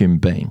well-rounded human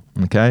being.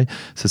 Okay,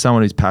 so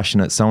someone who's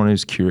passionate, someone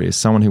who's curious,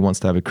 someone who wants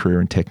to have a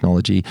career in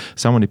technology,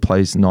 someone who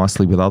plays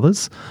nicely with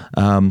others.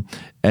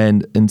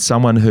 and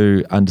someone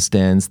who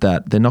understands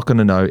that they're not going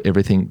to know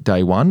everything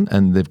day one,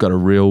 and they've got a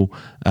real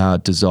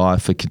desire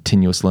for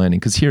continuous learning.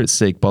 Because here at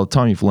Seek, by the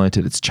time you've learnt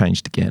it, it's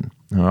changed again.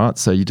 All right,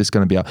 so you're just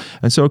going to be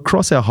and so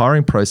across our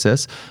hiring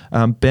process,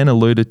 Ben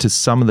alluded to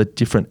some of the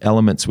different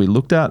elements we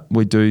looked at.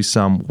 We do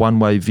some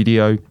one-way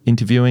video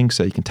interviewing,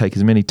 so you can take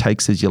as many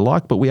takes as you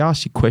like, but we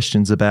ask you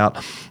questions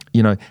about,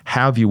 how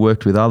have you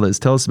worked with others?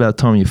 Tell us about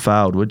the time you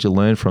failed. What did you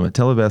learn from it?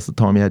 Tell us about the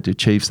time you had to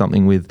achieve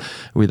something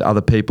with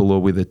other people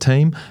or with a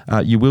team.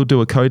 You will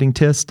do a coding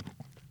test.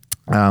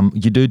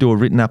 You do a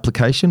written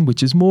application,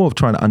 which is more of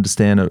trying to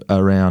understand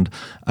around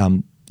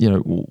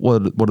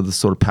what are the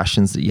sort of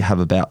passions that you have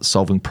about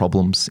solving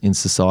problems in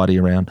society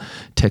around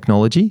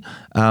technology.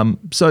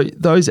 So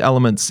those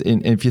elements,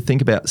 and if you think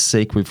about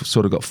Seek, we've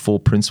sort of got 4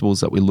 principles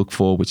that we look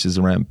for, which is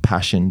around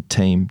passion,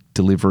 team,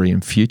 delivery,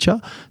 and future.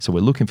 So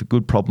we're looking for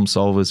good problem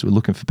solvers. We're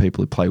looking for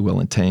people who play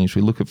well in teams.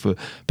 We're looking for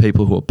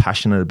people who are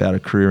passionate about a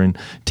career in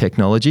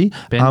technology.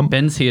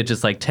 Ben's here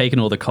just like taking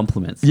all the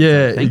compliments.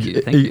 Yeah, thank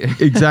you.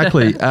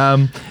 Exactly.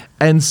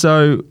 And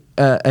so,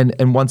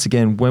 and once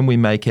again, when we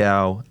make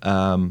our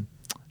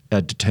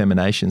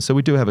determination. So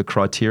we do have a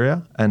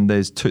criteria, and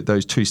there's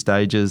those 2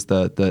 stages,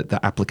 the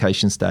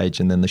application stage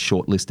and then the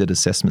shortlisted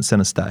assessment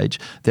centre stage.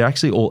 They're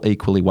actually all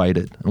equally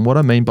weighted. And what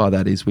I mean by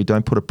that is we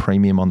don't put a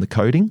premium on the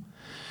coding.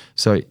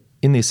 So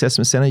in the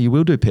assessment centre, you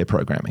will do pair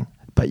programming,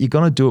 but you're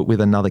going to do it with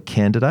another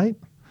candidate.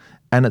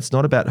 And it's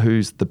not about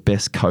who's the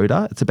best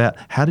coder. It's about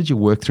how did you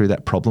work through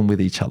that problem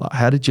with each other?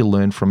 How did you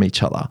learn from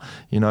each other?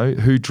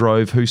 Who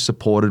drove, who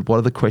supported? What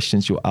are the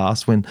questions you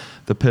asked when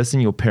the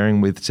person you're pairing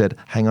with said,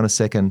 hang on a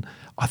second,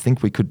 I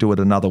think we could do it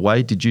another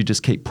way. Did you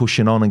just keep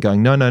pushing on and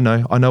going, no,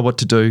 I know what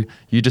to do.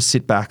 You just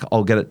sit back,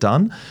 I'll get it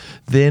done.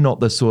 They're not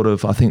the sort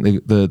of, I think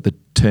the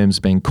term's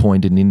been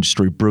coined in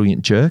industry,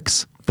 brilliant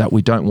jerks that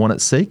we don't want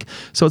at Seek.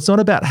 So it's not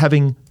about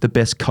having the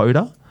best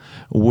coder.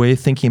 We're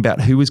thinking about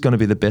who is going to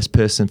be the best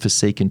person for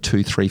Seek in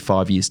 2, 3,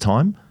 5 years'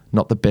 time,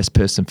 not the best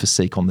person for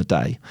Seek on the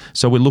day.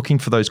 So we're looking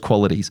for those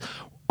qualities.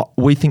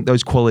 We think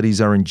those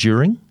qualities are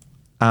enduring.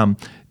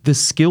 The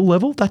skill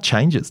level, that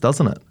changes,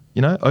 doesn't it?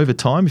 Over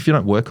time, if you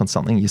don't work on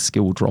something, your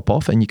skill will drop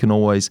off, and you can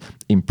always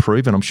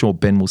improve. And I'm sure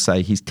Ben will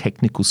say his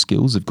technical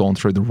skills have gone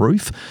through the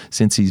roof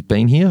since he's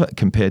been here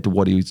compared to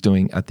what he was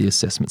doing at the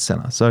assessment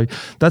centre. So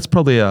that's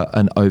probably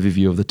an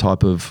overview of the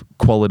type of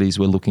qualities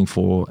we're looking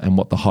for and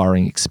what the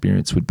hiring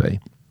experience would be.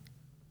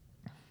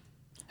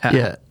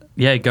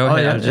 Yeah, go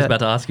ahead. I was just about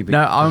to ask you.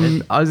 No,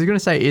 I was going to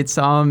say it's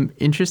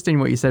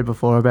interesting what you said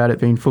before about it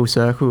being full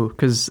circle,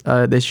 because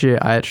this year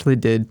I actually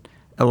did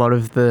a lot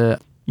of the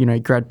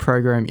grad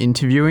program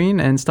interviewing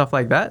and stuff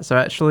like that. So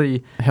I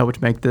actually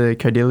helped make the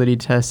codility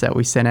test that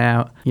we sent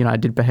out. I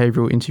did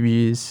behavioral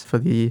interviews for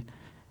the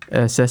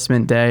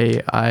assessment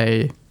day.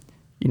 I,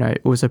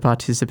 also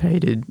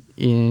participated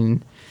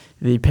in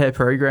the pair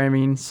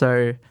programming.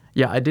 So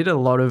yeah, I did a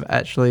lot of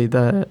actually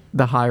the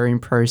hiring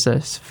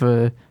process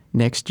for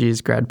next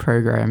year's grad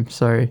program.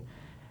 So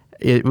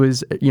it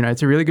was,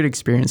 it's a really good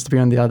experience to be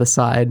on the other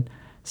side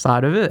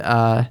of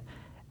it.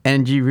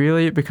 And you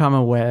really become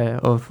aware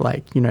of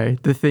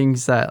the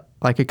things that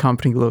a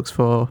company looks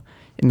for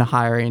in the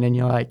hiring, and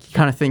you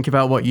kind of think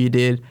about what you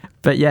did.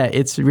 But yeah,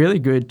 it's really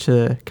good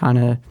to kind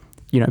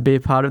of, be a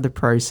part of the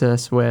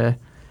process where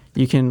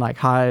you can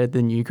hire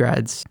the new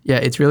grads. Yeah,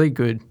 it's really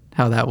good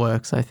how that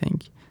works, I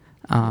think.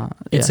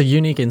 It's a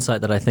unique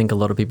insight that I think a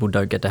lot of people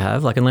don't get to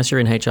have. Unless you're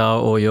in HR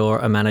or you're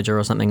a manager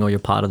or something, or you're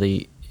part of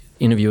the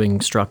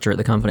interviewing structure at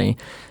the company,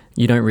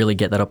 you don't really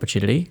get that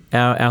opportunity.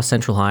 Our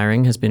central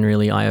hiring has been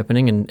really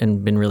eye-opening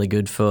and been really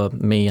good for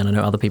me, and I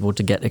know other people,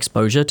 to get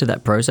exposure to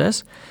that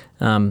process.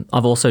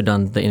 I've also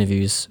done the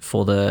interviews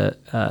for the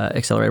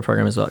accelerator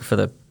program as well, for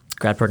the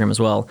grad program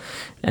as well.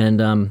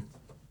 And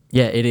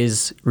it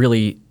is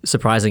really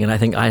surprising. And I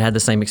think I had the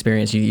same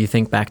experience. You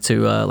think back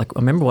to, I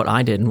remember what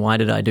I did and why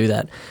did I do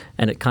that?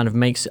 And it kind of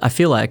I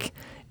feel like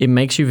it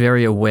makes you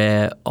very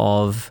aware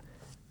of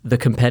the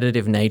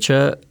competitive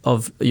nature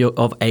of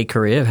a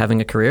career, of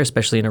having a career,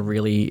 especially in a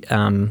really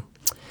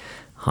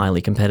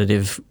highly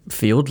competitive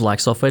field like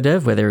software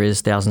dev, where there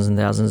is thousands and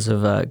thousands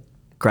of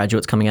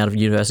graduates coming out of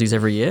universities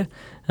every year.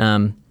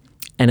 And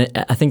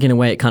I think in a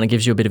way it kind of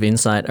gives you a bit of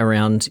insight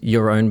around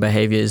your own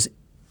behaviors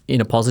in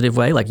a positive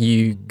way.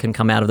 You can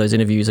come out of those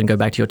interviews and go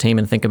back to your team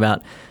and think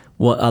about,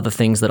 what are the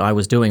things that I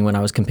was doing when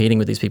I was competing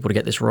with these people to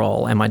get this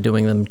role? Am I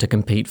doing them to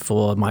compete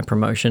for my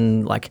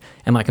promotion?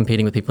 Am I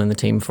competing with people in the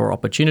team for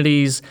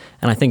opportunities?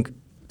 And I think,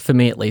 for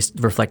me at least,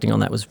 reflecting on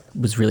that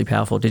was really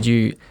powerful. Did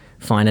you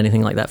find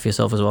anything like that for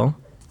yourself as well?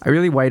 I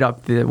really weighed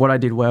up what I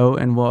did well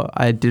and what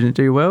I didn't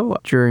do well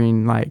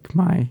during my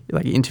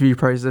interview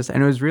process,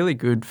 and it was really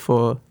good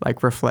for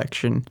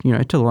reflection,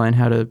 to learn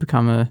how to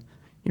become a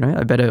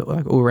better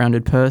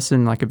all-rounded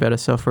person, a better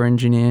software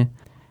engineer.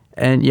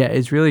 And yeah,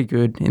 it's really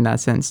good in that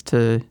sense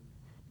to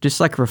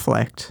just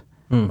reflect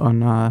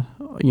on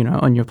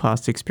on your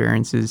past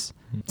experiences.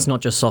 It's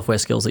not just software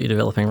skills that you're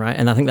developing, right?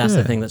 And I think that's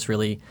the thing that's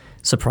really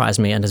surprised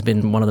me and has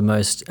been one of the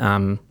most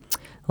the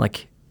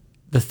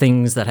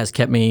things that has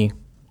kept me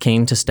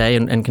keen to stay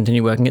and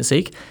continue working at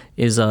Seek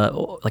is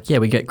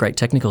we get great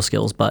technical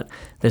skills, but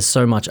there's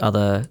so much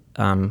other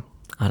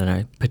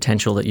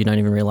potential that you don't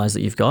even realize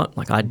that you've got.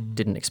 Like I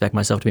didn't expect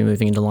myself to be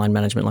moving into line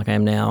management like I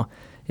am now.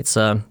 It's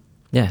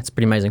it's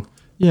pretty amazing.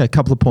 Yeah, a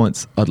couple of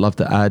points I'd love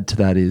to add to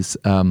that is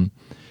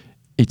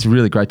it's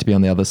really great to be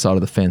on the other side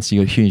of the fence.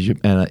 You got a huge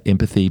amount of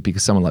empathy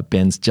because someone like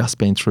Ben's just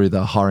been through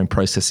the hiring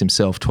process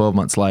himself. 12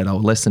 months later, or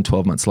less than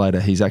 12 months later,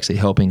 he's actually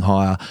helping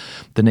hire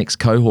the next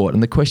cohort.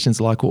 And the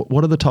question's like,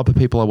 what are the type of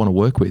people I want to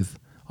work with?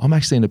 I'm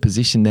actually in a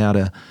position now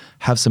to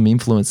have some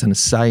influence and a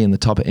say in the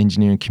type of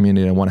engineering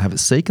community I want to have at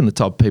Seek and the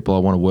type of people I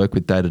want to work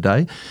with day to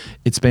day.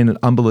 It's been an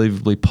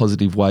unbelievably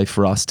positive way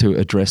for us to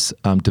address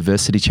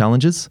diversity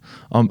challenges.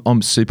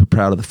 I'm super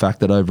proud of the fact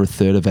that over a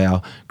third of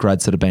our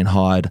grads that have been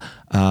hired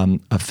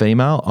are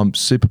female. I'm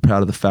super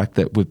proud of the fact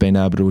that we've been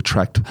able to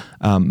attract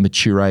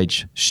mature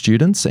age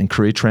students and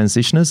career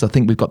transitioners. I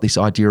think we've got this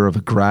idea of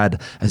a grad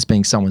as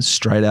being someone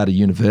straight out of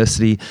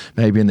university,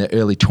 maybe in their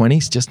early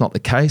 20s, just not the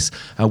case.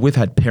 We've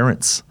had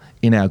parents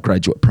in our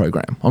graduate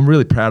program. I'm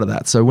really proud of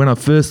that. So when I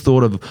first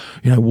thought of,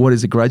 what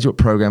is a graduate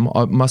program,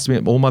 I must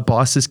admit all my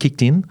biases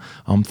kicked in.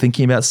 I'm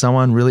thinking about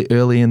someone really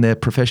early in their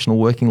professional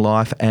working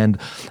life and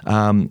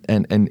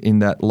in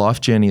that life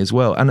journey as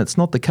well. And it's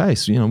not the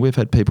case. We've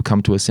had people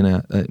come to us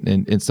and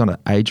it's not an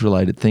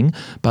age-related thing,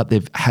 but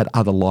they've had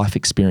other life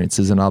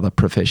experiences and other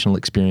professional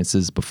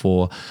experiences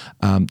before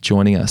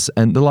joining us.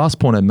 And the last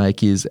point I'd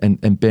make is,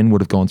 and Ben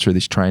would have gone through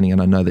this training,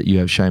 and I know that you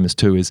have, Seamus,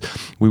 too, is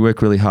we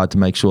work really hard to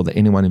make sure that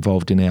anyone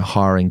involved in our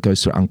hiring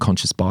goes through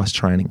unconscious bias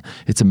training.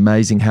 It's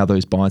amazing how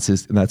those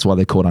biases, and that's why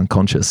they're called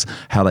unconscious,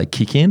 how they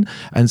kick in.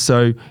 And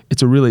so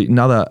it's a really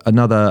another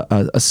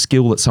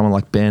skill that someone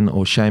like Ben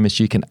or Seamus,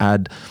 you can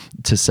add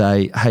to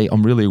say, hey,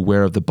 I'm really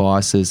aware of the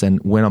biases, and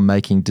when I'm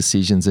making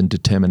decisions and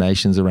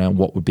determinations around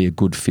what would be a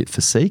good fit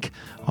for Seek,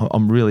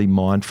 I'm really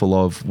mindful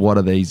of what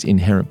are these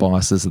inherent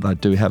biases that I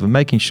do have, and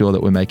making sure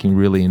that we're making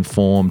really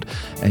informed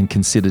and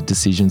considered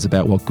decisions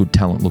about what good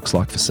talent looks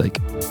like for Seek.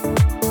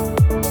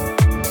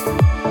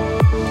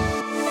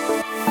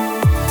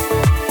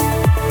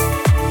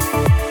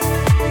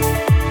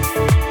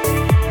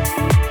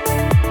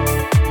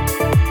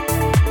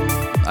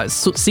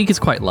 Seek is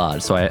quite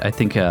large, so I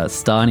think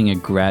starting a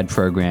grad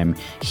program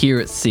here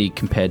at Seek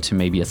compared to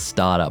maybe a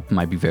startup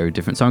might be very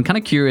different. So I'm kind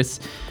of curious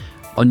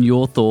on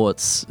your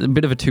thoughts, a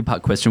bit of a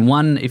two-part question.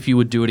 One, if you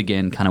would do it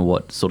again, kind of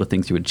what sort of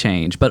things you would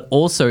change, but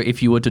also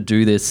if you were to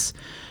do this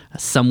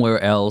somewhere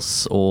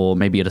else or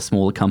maybe at a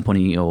smaller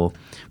company, or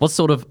what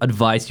sort of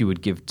advice you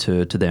would give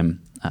to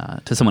them,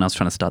 to someone else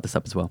trying to start this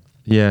up as well.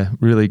 Yeah,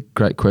 really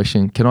great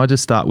question. Can I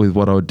just start with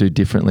what I would do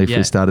differently if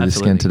we started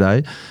absolutely. this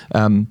again today?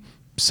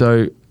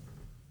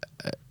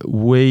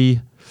 We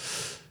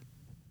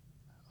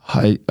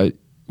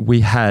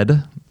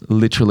had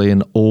literally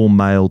an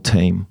all-male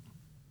team.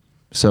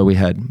 So we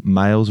had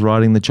males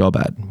writing the job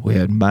ad. We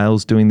had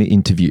males doing the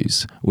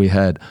interviews. We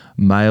had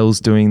males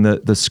doing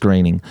the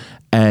screening.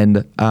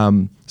 And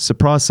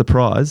surprise,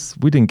 surprise,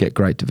 we didn't get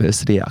great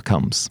diversity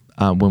outcomes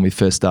when we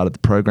first started the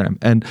program.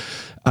 And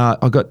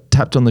I got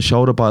tapped on the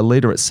shoulder by a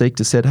leader at Seek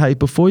to said, hey,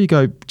 before you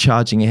go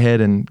charging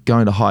ahead and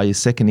going to hire your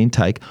second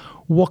intake,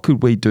 what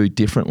could we do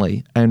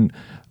differently? And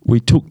we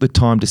took the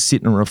time to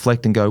sit and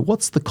reflect and go,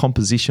 what's the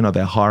composition of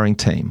our hiring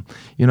team?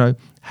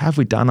 Have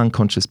we done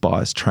unconscious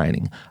bias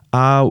training?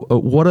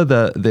 What are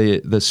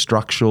the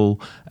structural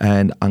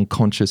and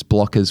unconscious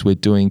blockers we're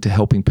doing to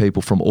helping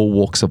people from all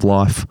walks of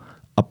life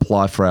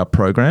apply for our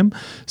program?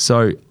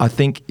 So I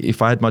think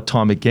if I had my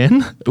time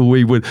again,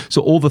 we would.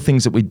 So all the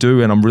things that we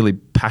do, and I'm really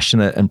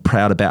passionate and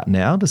proud about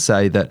now to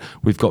say that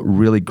we've got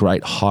really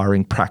great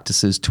hiring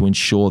practices to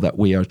ensure that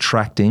we are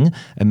attracting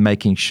and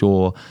making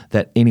sure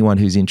that anyone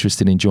who's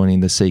interested in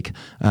joining the Seek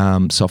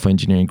software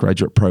engineering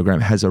graduate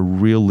program has a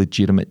real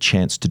legitimate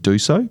chance to do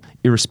so,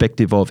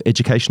 irrespective of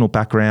educational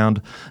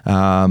background,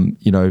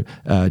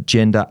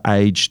 gender,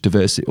 age,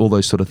 diversity, all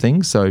those sort of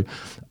things. So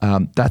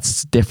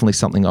that's definitely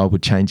something I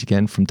would change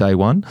again from day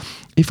one.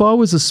 If I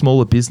was a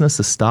smaller business,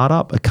 a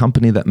startup, a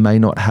company that may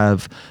not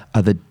have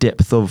the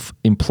depth of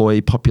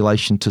employee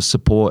population to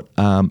support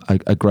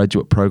a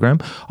graduate program,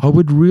 I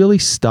would really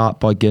start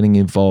by getting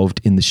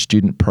involved in the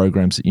student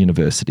programs at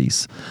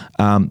universities.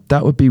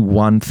 That would be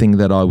one thing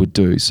that I would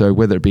do. So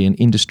whether it be an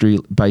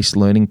industry-based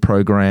learning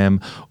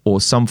program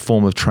or some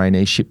form of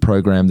traineeship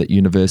program that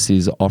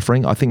universities are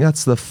offering, I think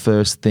that's the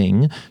first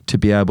thing to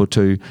be able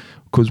to.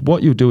 Because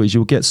what you'll do is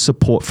you'll get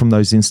support from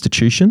those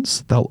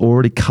institutions. They'll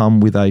already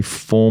come with a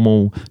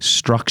formal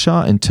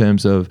structure in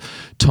terms of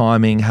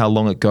timing, how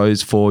long it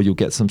goes for. You'll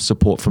get some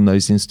support from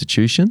those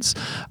institutions.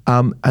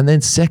 And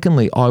then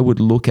secondly, I would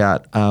look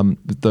at,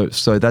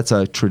 so that's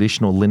a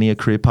traditional linear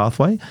career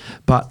pathway,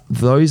 but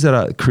those that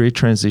are career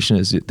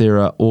transitioners, there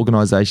are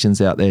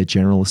organisations out there,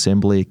 General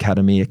Assembly,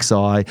 Academy,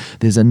 XI.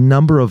 There's a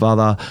number of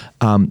other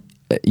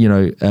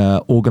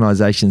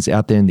organisations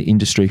out there in the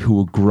industry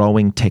who are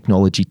growing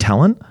technology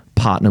talent.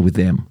 Partner with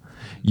them.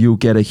 You'll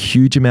get a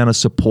huge amount of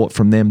support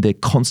from them. They're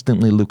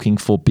constantly looking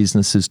for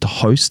businesses to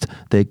host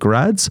their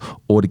grads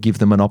or to give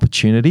them an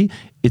opportunity.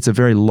 It's a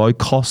very low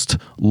cost,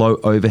 low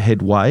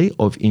overhead way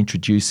of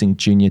introducing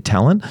junior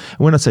talent. And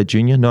when I say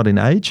junior, not in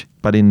age,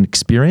 but in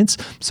experience.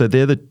 So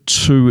they're the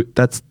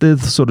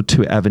sort of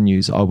two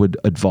avenues I would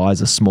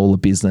advise a smaller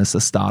business,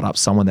 a startup,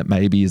 someone that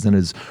maybe isn't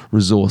as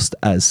resourced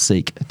as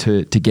Seek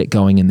to get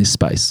going in this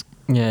space.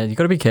 Yeah, you've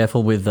got to be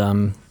careful with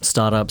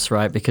startups,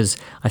 right? Because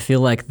I feel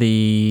like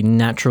the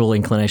natural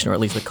inclination, or at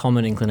least the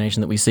common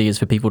inclination that we see, is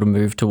for people to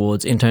move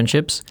towards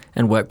internships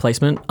and work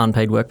placement,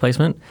 unpaid work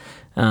placement.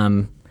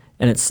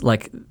 And it's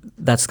like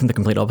that's the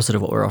complete opposite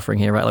of what we're offering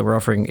here, right? Like we're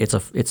offering it's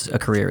a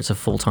career, it's a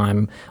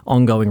full-time,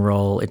 ongoing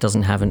role. It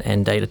doesn't have an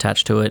end date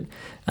attached to it.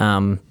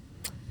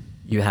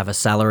 You have a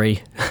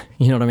salary,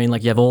 you know what I mean?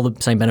 Like you have all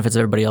the same benefits as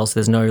everybody else.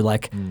 There's no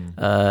like,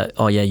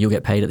 you'll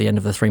get paid at the end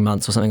of the 3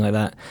 months or something like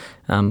that,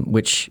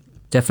 which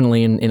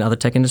definitely in other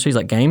tech industries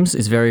like games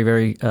is very,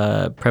 very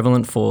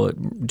prevalent for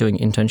doing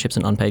internships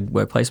and unpaid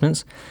work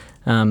placements.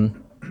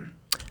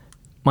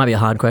 Might be a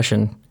hard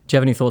question. Do you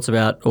have any thoughts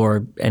about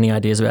or any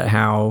ideas about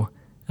how?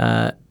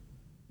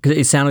 Because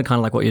it sounded kind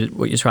of like what you're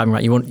describing,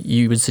 right?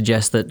 You would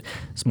suggest that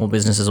small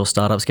businesses or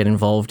startups get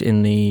involved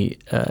in the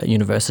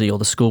university or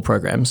the school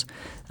programs,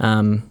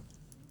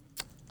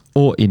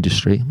 or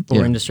industry,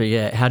 industry.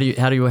 Yeah. How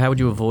would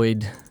you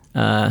avoid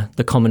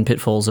the common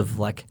pitfalls of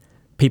like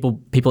people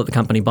at the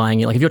company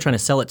buying it? Like if you're trying to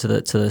sell it to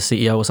the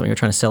CEO or something, you're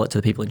trying to sell it to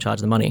the people in charge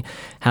of the money.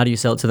 How do you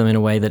sell it to them in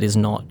a way that is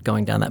not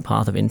going down that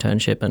path of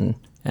internship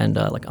and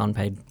like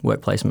unpaid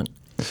work placement?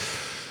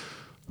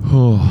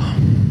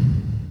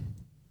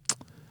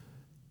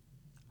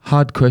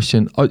 Hard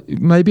question.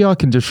 Maybe I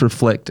can just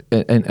reflect,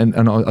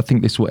 and I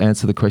think this will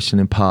answer the question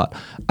in part.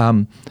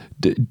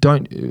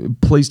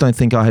 Please don't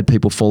think I had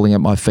people falling at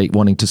my feet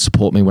wanting to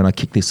support me when I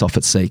kicked this off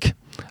at Seek.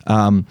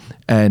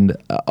 And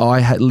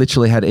I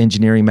literally had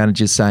engineering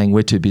managers saying,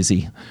 we're too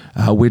busy.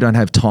 We don't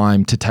have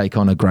time to take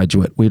on a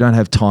graduate. We don't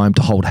have time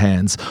to hold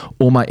hands.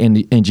 All my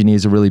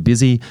engineers are really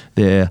busy.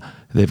 They're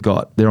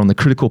on the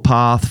critical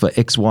path for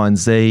X, Y, and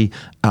Z.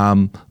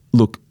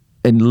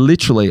 And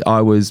literally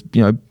I was,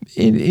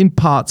 in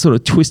part sort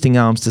of twisting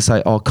arms to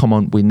say, oh, come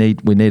on, we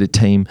need a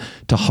team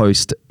to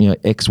host,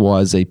 X,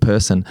 Y, Z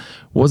person.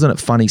 Wasn't it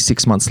funny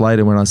 6 months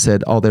later when I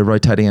said, oh, they're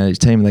rotating out his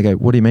team, and they go,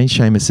 what do you mean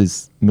Seamus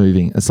is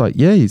moving? It's like,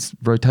 yeah, his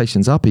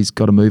rotation's up. He's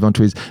got to move on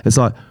to it's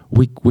like,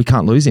 we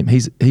can't lose him.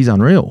 He's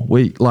unreal.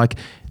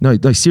 No,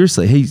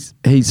 seriously,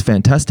 he's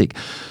fantastic.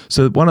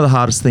 So one of the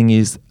hardest thing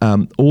is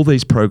all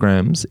these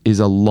programs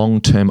is a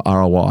long-term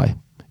ROI.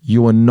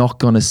 You are not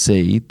going to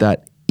see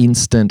that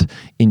instant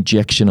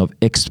injection of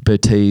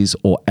expertise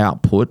or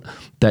output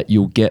that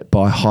you'll get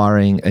by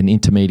hiring an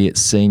intermediate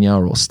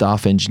senior or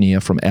staff engineer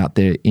from out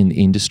there in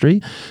the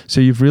industry. So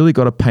you've really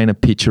got to paint a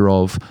picture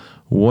of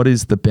what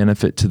is the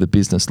benefit to the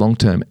business long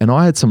term. And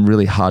I had some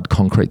really hard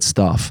concrete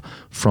stuff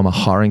from a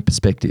hiring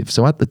perspective.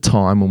 So at the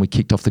time when we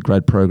kicked off the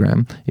grad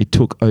program, it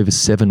took over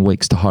 7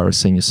 weeks to hire a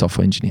senior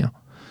software engineer.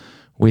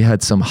 We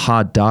had some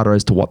hard data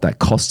as to what that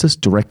cost us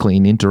directly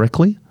and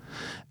indirectly.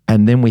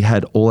 And then we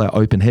had all our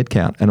open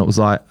headcount, and it was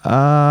like,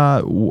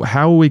 how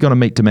are we going to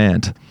meet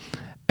demand?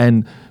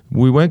 And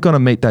we weren't going to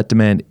meet that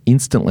demand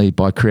instantly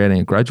by creating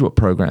a graduate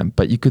program,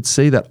 but you could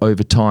see that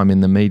over time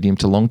in the medium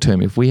to long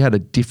term, if we had a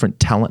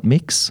different talent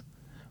mix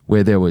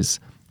where there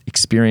was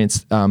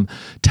experienced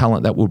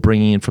talent that we're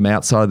bringing in from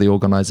outside of the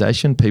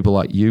organization, people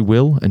like you,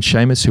 Will, and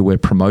Seamus, who we're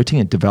promoting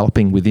and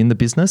developing within the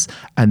business,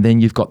 and then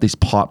you've got this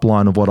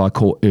pipeline of what I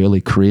call early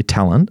career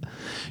talent,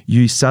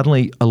 you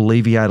suddenly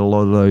alleviate a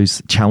lot of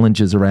those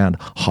challenges around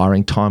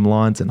hiring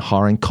timelines and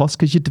hiring costs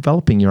because you're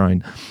developing your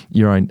own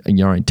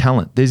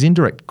talent. There's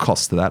indirect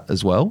costs to that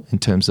as well in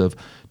terms of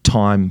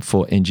time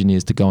for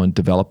engineers to go and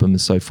develop them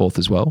and so forth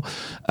as well.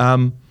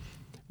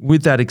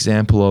 With that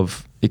example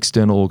of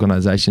external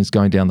organisations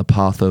going down the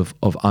path of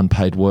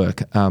unpaid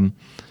work,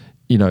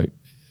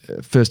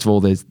 first of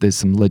all, there's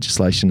some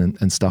legislation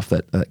and stuff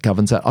that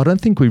governs that. I don't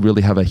think we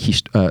really have a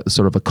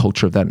sort of a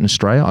culture of that in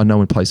Australia. I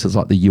know in places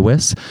like the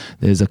US,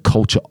 there's a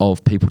culture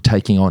of people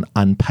taking on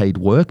unpaid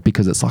work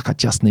because it's like, I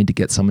just need to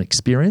get some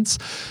experience.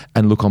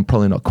 And look, I'm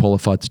probably not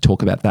qualified to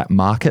talk about that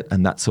market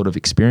and that sort of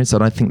experience. I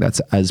don't think that's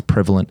as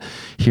prevalent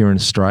here in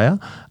Australia.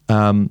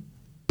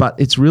 But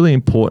it's really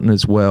important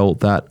as well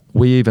that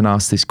we even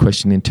ask this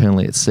question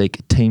internally at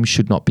Seek. Teams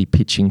should not be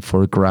pitching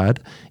for a grad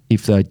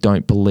if they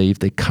don't believe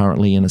they're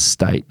currently in a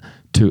state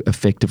to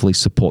effectively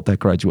support that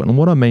graduate. And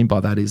what I mean by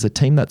that is a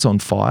team that's on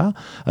fire,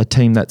 a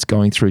team that's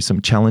going through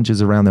some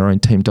challenges around their own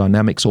team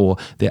dynamics, or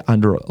they're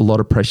under a lot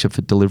of pressure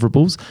for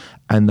deliverables,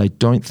 and they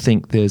don't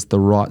think there's the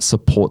right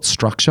support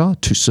structure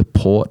to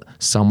support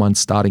someone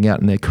starting out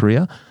in their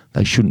career,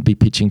 they shouldn't be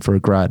pitching for a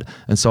grad.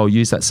 And so I'll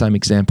use that same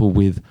example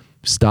with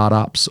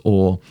startups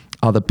or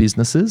other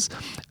businesses.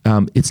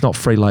 It's not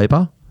free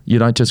labor. You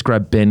don't just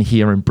grab Ben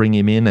here and bring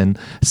him in and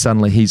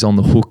suddenly he's on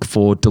the hook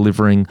for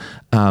delivering,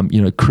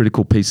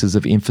 critical pieces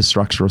of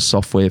infrastructure or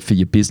software for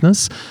your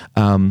business.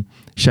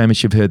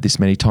 Seamus, you've heard this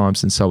many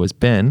times and so has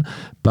Ben,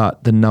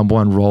 but the number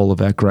one role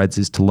of our grads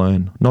is to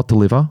learn, not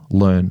deliver,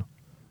 learn.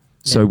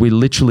 So we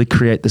literally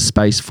create the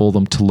space for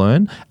them to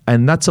learn,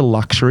 and that's a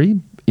luxury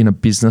in a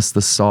business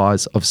the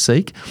size of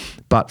Seek.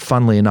 But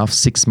funnily enough,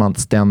 6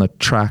 months down the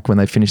track when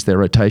they finish their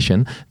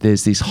rotation,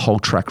 there's this whole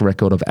track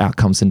record of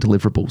outcomes and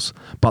deliverables.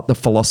 But the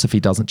philosophy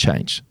doesn't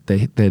change.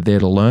 They're there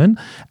to learn,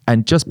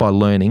 and just by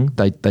learning,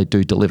 they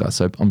do deliver.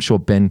 So I'm sure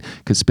Ben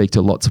could speak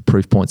to lots of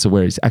proof points of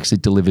where he's actually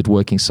delivered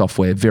working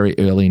software very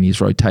early in his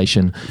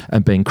rotation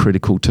and being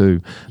critical to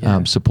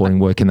supporting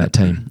work in that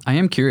team. I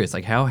am curious,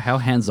 like how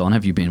hands-on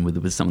have you been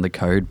with some of the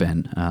code,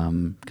 Ben?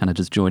 Kind of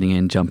just joining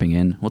in, jumping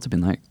in. What's it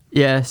been like?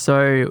 Yeah,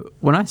 so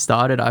when I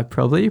started, I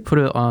probably put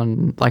it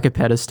on like a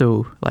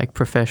pedestal, like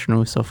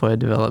professional software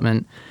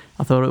development.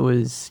 I thought it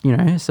was,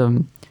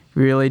 some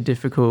really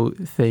difficult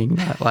thing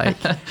that like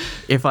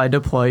if I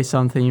deploy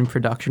something in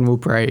production will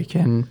break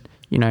and,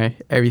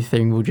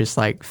 everything will just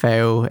like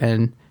fail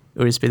and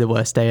it'll just be the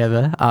worst day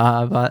ever.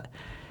 But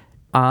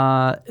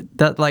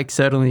that like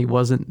certainly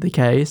wasn't the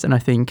case. And I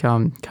think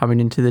coming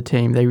into the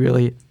team, they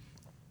really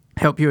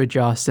help you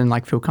adjust and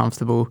like feel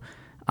comfortable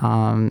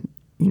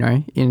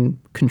in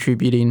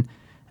contributing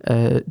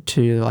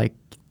to like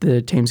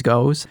the team's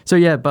goals. So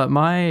yeah, but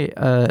my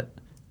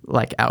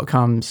like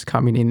outcomes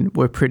coming in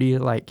were pretty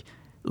like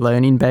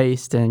learning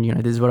based, and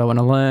this is what I want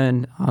to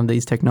learn,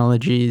 these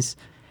technologies,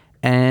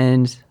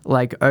 and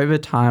like over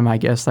time, I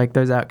guess like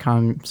those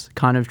outcomes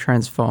kind of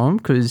transform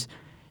because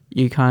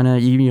you kind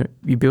of you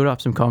build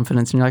up some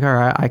confidence and you're like, all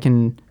right, I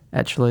can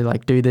actually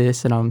like do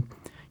this, and I'm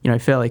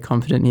fairly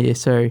confident here.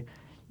 So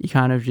you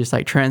kind of just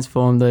like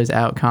transform those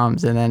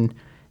outcomes, and then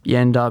you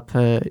end up,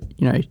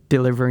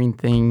 delivering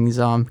things,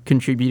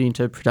 contributing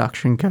to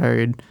production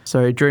code.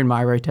 So during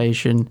my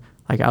rotation,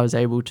 like I was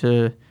able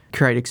to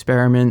create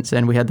experiments,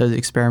 and we had those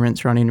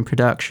experiments running in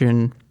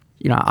production.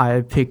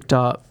 I picked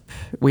up,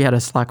 we had a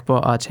Slack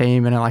bot, our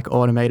team, and it like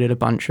automated a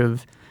bunch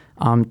of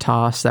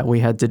tasks that we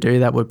had to do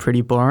that were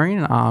pretty boring.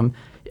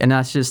 And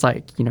that's just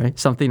like,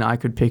 something I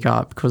could pick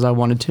up because I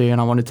wanted to,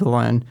 and I wanted to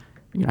learn,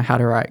 how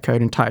to write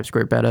code in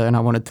TypeScript better, and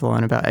I wanted to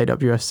learn about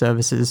AWS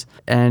services.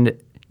 And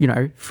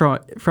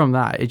from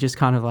that, it just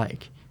kind of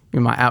like,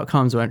 my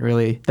outcomes weren't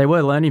really, they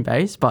were learning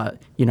based,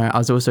 but, I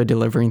was also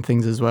delivering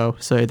things as well.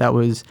 So that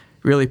was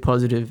really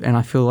positive. And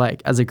I feel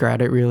like as a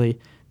grad, it really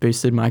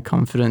boosted my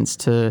confidence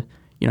to,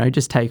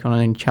 just take on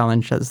any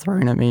challenge that's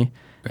thrown at me.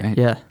 Great.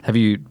 Yeah. Have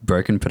you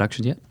broken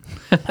production yet?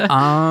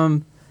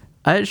 I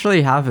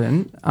actually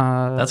haven't.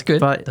 That's good.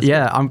 But That's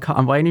yeah, good.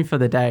 I'm waiting for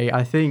the day.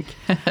 I think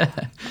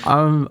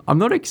I'm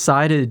not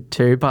excited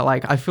to, but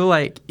like I feel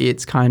like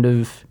it's kind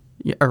of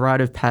a rite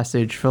of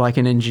passage for like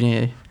an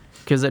engineer,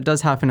 because it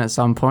does happen at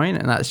some point,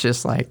 and that's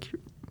just like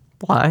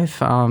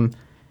life. And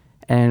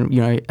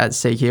at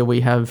Seek here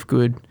we have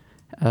good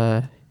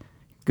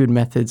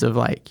methods of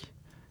like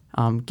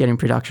getting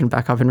production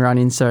back up and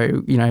running.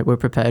 So we're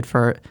prepared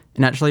for it.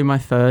 And actually, in my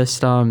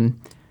first and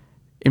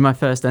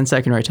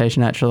second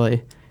rotation,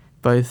 actually,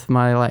 both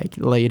my like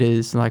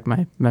leaders, like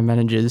my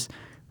managers,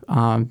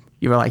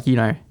 you were like,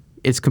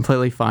 it's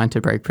completely fine to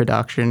break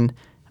production.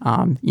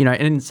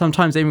 And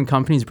sometimes even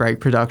companies break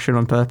production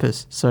on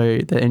purpose, so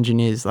the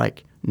engineers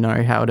like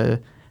know how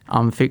to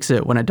fix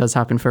it when it does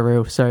happen for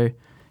real. So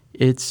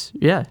it's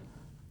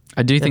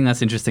I do think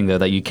that's interesting though,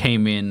 that you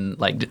came in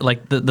like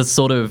the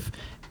sort of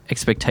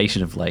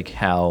expectation of like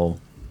how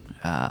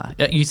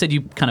you said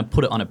you kind of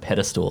put it on a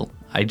pedestal.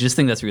 I just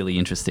think that's really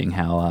interesting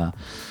how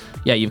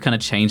you've kind of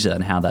changed that,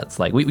 and how that's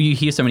like you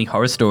hear so many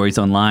horror stories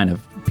online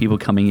of people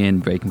coming in,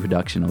 breaking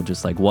production, or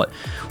just like what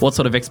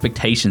sort of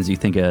expectations you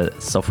think a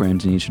software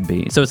engineer should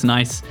be. So it's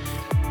nice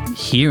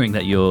hearing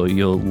that you're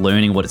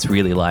learning what it's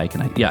really like.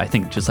 And I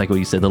think just like what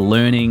you said, the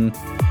learning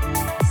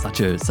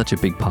is such a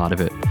big part of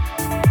it.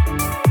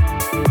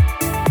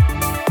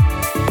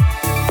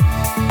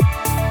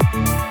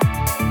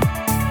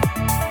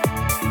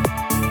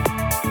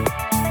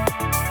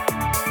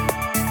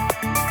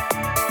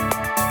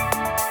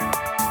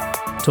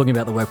 Talking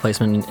about the work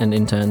placement and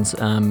interns,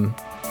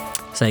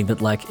 saying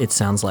that like it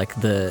sounds like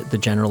the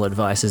general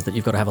advice is that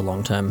you've got to have a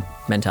long-term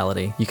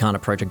mentality. You can't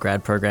approach a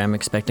grad program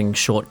expecting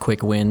short,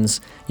 quick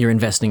wins. You're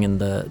investing in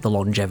the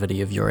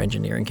longevity of your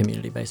engineering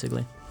community,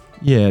 basically.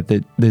 Yeah,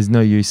 there's no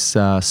use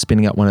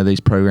spinning up one of these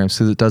programs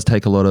because it does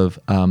take a lot of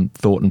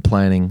thought and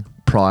planning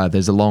prior.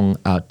 There's a long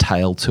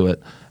tail to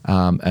it.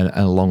 And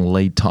a long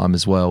lead time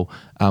as well.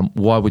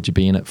 Why would you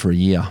be in it for a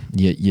year?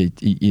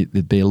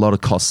 There'd be a lot of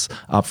costs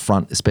up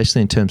front,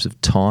 especially in terms of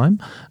time,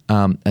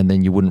 and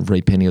then you wouldn't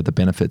reap any of the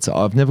benefits.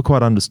 I've never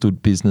quite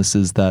understood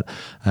businesses that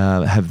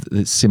have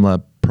similar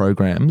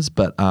programs,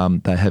 but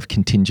they have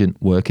contingent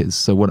workers.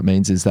 So what it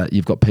means is that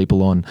you've got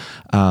people on,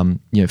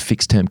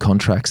 fixed term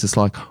contracts. It's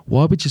like,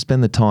 why would you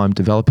spend the time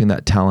developing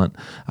that talent,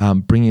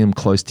 bringing them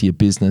close to your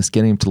business,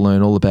 getting them to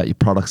learn all about your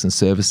products and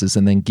services,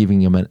 and then giving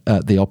them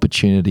the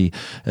opportunity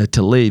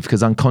to leave?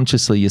 Because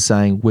unconsciously you're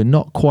saying, we're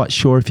not quite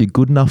sure if you're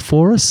good enough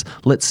for us.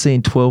 Let's see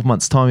in 12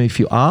 months' time if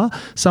you are.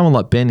 Someone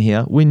like Ben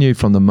here, we knew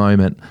from the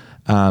moment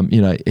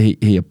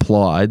he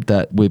applied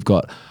that we've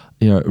got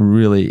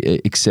really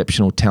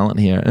exceptional talent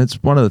here. And it's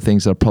one of the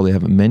things that I probably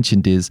haven't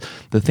mentioned is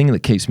the thing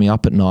that keeps me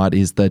up at night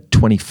is the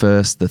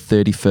 21st, the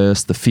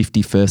 31st, the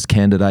 51st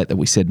candidate that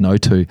we said no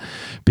to,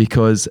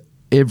 because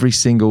every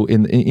single,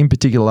 in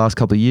particular last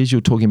couple of years,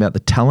 you're talking about the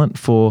talent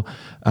for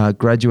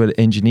graduate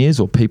engineers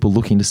or people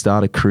looking to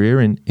start a career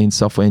in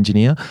software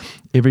engineer.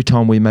 Every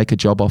time we make a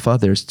job offer,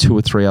 there's 2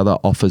 or 3 other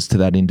offers to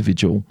that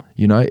individual.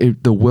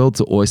 The world's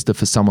an oyster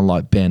for someone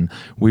like Ben.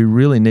 We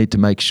really need to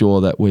make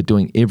sure that we're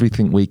doing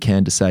everything we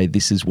can to say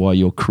this is why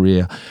your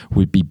career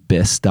would be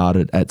best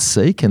started at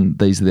Seek, and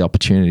these are the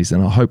opportunities.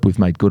 And I hope we've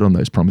made good on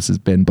those promises,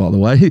 Ben, by the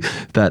way,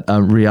 that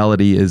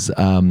reality is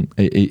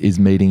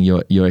meeting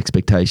your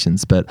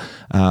expectations. But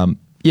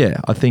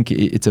I think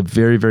it's a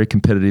very, very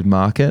competitive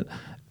market.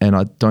 And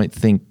I don't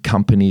think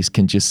companies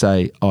can just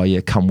say, oh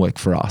yeah, come work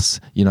for us.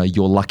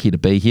 You're lucky to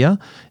be here.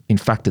 In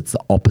fact, it's the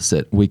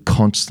opposite. We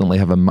constantly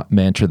have a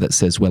mantra that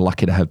says we're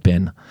lucky to have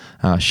Ben.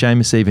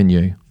 Seamus, even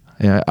you.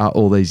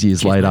 All these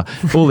years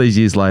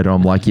later,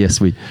 I'm like,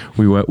 yes, we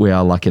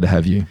are lucky to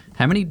have you.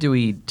 How many do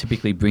we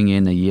typically bring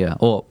in a year?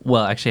 Or,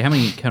 well, actually, how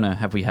many kind of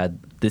have we had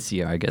this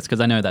year, I guess? Because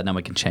I know that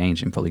number can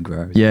change and probably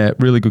grow. Yeah,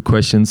 really good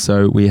question.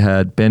 So we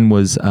had, Ben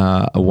was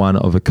one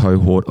of a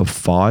cohort of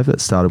 5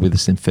 that started with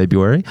us in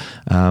February.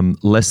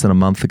 Less than a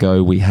month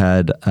ago, we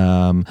had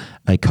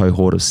a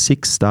cohort of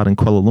 6 start in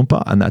Kuala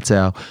Lumpur, and that's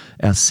our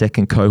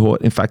second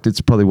cohort. In fact, it's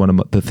probably one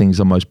of the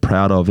things I'm most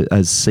proud of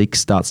as Seek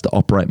starts to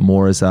operate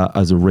more as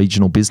a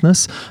regional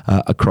business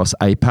across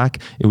APAC.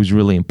 It was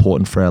really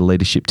important for our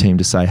leadership team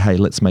to say, hey,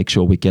 let's make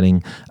sure we're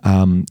getting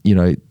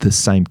the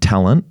same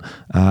talent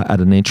at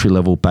an entry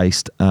level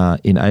based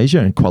in Asia.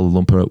 And Kuala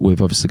Lumpur,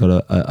 we've obviously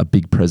got a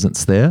big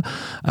presence there.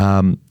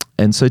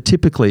 And so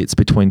typically it's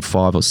between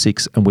 5 or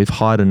 6, and we've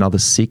hired another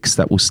 6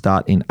 that will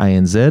start in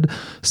ANZ.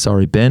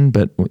 Sorry, Ben,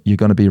 but you're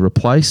going to be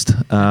replaced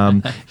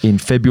in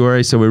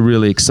February. So we're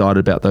really excited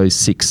about those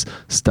 6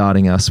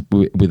 starting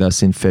with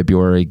us in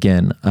February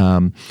again.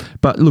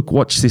 But look,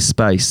 watch this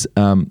space.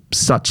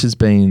 Such has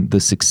been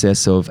the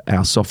success of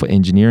our software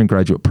engineering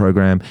graduate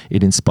program.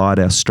 It inspired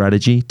our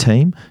strategy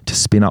team to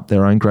spin up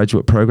their own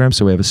graduate program.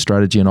 So we have a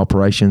strategy and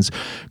operations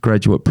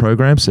graduate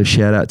program. So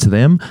shout out to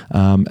them.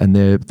 And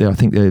I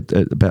think they're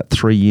about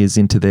 3 years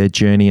into their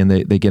journey, and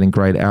they're getting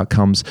great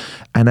outcomes.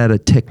 And at a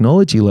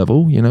technology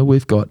level,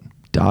 we've got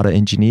data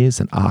engineers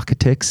and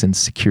architects and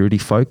security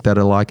folk that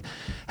are like,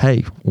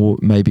 hey, well,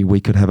 maybe we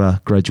could have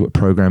a graduate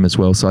program as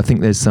well. So I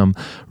think there's some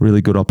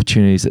really good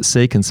opportunities at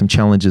Seek and some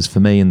challenges for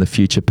me in the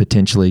future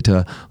potentially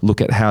to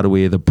look at how do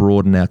we either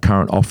broaden our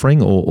current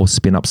offering or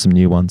spin up some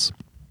new ones.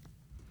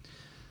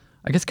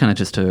 I guess kind of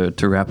just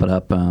to wrap it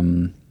up,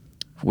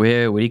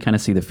 where do you kind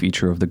of see the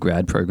future of the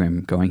grad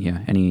program going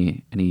here?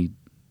 Any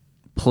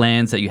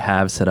plans that you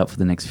have set up for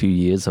the next few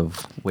years of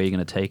where you're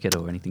going to take it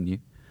or anything new?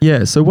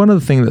 Yeah, so one of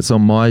the things that's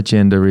on my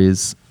agenda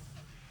is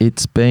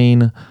it's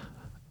been,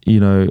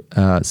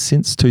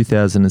 since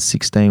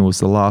 2016 was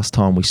the last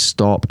time we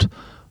stopped.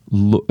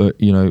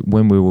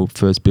 When we were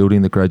first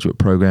building the graduate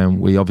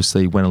program, we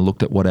obviously went and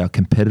looked at what our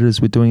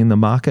competitors were doing in the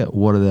market.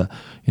 What are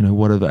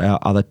our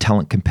other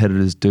talent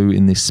competitors do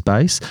in this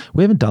space?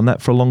 We haven't done that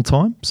for a long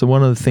time. So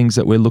one of the things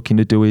that we're looking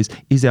to do is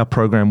our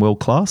program world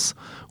class?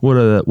 What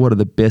are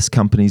the best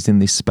companies in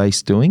this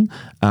space doing?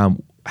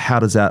 How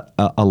does that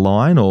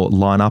align or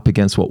line up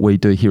against what we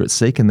do here at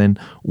Seek? And then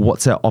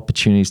what's our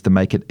opportunities to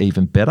make it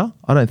even better?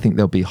 I don't think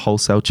there'll be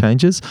wholesale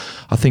changes.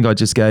 I think I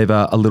just gave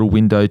a little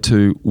window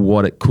to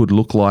what it could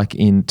look like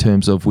in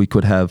terms of we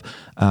could have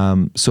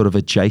sort of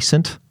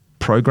adjacent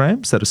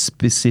programs that are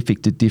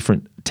specific to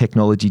different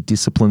technology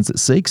disciplines at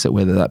Seek. So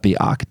whether that be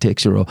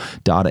architecture or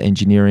data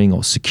engineering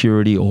or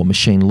security or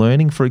machine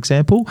learning, for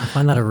example. I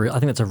find that I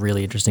think that's a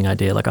really interesting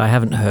idea. Like I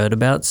haven't heard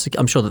about,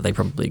 I'm sure that they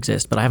probably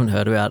exist, but I haven't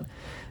heard about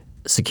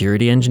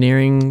security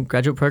engineering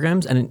graduate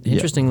programs. And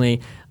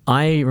interestingly,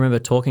 I remember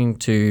talking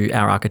to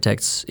our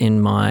architects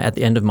at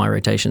the end of my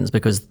rotations,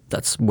 because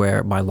that's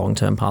where my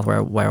long-term path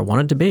where I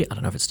wanted to be. I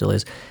don't know if it still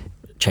is.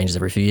 Changes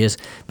every few years.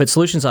 But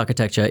solutions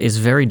architecture is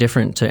very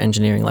different to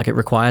engineering. Like it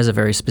requires a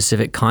very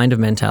specific kind of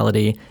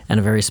mentality and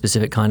a very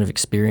specific kind of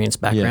experience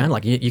background. Yeah.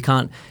 Like you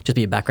can't just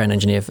be a background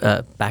engineer,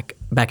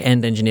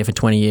 back-end engineer for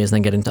 20 years and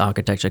then get into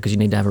architecture, because you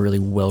need to have a really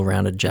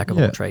well-rounded jack of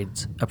all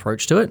trades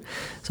approach to it.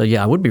 So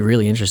I would be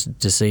really interested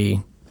to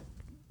see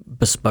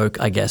bespoke,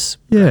 I guess,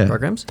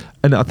 programs.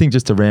 And I think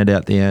just to round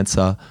out the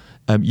answer,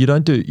 you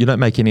don't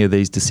make any of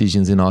these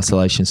decisions in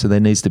isolation. So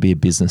there needs to be a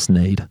business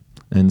need.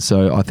 And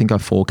so I think I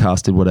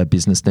forecasted what our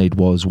business need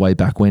was way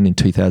back when in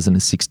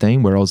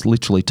 2016, where I was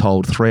literally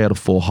told 3 out of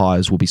 4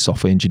 hires will be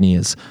software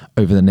engineers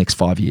over the next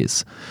 5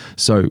 years.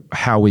 So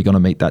how are we going to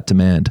meet that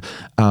demand?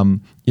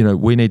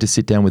 We need to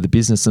sit down with the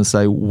business and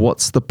say,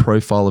 what's the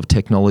profile of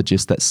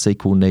technologists that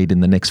Seek will need in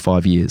the next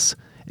 5 years?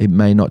 It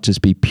may not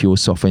just be pure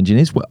software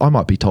engineers. Well, I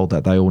might be told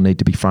that they all need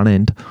to be front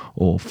end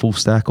or full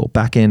stack or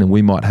back end, and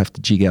we might have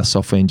to jig our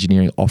software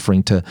engineering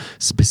offering to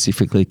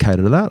specifically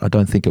cater to that. I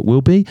don't think it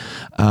will be.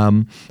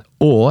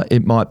 Or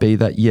it might be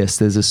that, yes,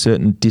 there's a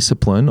certain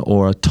discipline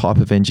or a type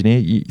of engineer.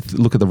 You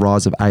look at the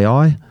rise of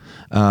AI.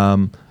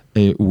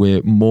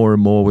 Where more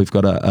and more we've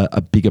got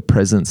a bigger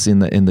presence in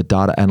the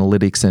data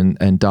analytics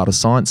and data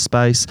science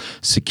space.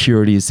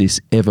 Security is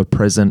this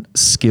ever-present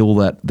skill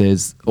that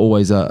there's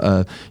always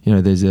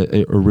there's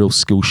a real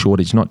skill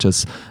shortage, not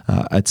just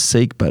at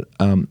Seek, but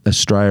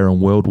Australia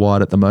and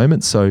worldwide at the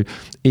moment. So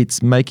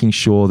it's making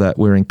sure that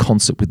we're in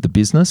concert with the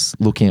business,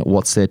 looking at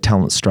what's their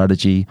talent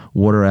strategy,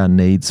 what are our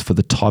needs for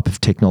the type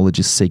of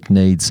technologist Seek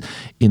needs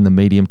in the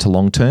medium to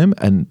long term.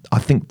 And I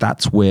think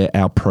that's where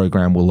our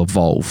program will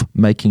evolve,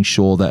 making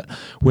sure that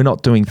we're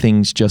not doing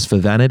things just for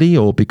vanity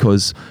or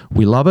because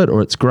we love it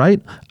or it's great.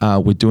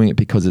 We're doing it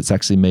because it's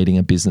actually meeting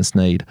a business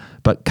need.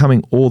 But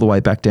coming all the way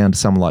back down to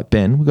someone like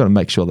Ben, we've got to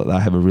make sure that they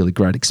have a really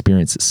great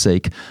experience at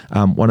Seek.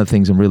 One of the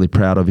things I'm really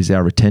proud of is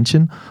our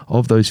retention.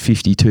 Of those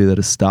 52 that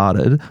have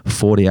started,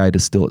 48 are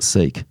still at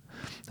Seek.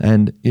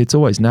 And it's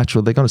always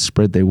natural. They're going to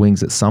spread their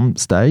wings at some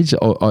stage.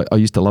 I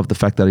used to love the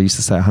fact that I used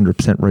to say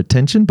 100%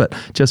 retention, but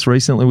just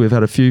recently we've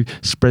had a few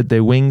spread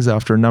their wings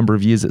after a number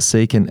of years at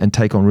Seek and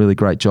take on really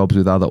great jobs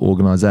with other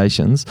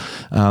organisations.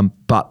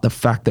 But the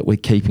fact that we're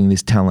keeping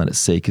this talent at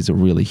Seek is a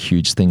really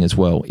huge thing as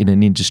well in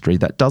an industry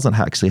that doesn't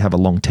actually have a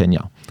long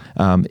tenure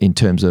in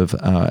terms of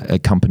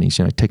companies.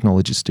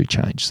 Technologies do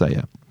change. So,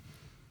 yeah.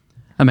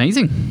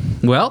 Amazing.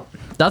 Well,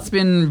 that's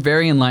been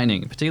very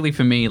enlightening, particularly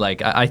for me.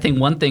 Like, I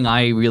think one thing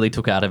I really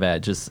took out of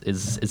it just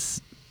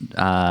is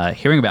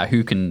hearing about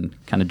who can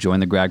kind of join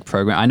the grad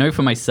program. I know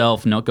for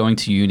myself, not going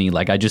to uni,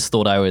 like I just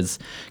thought I was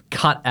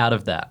cut out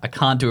of that. I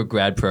can't do a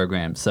grad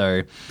program.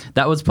 So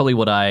that was probably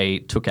what I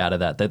took out of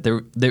that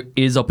there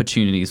is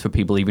opportunities for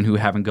people even who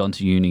haven't gone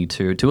to uni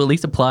to at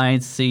least apply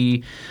and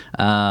see.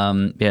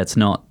 It's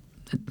not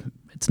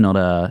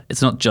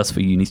just for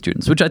uni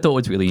students, which I thought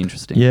was really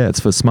interesting. Yeah, it's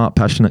for smart,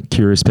 passionate,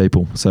 curious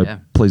people. So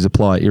please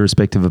apply,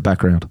 irrespective of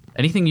background.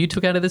 Anything you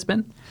took out of this,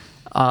 Ben?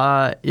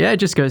 It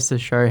just goes to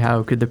show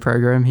how good the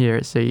program here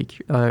at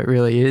Seek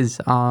really is.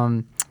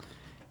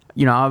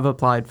 I've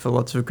applied for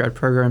lots of grad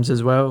programs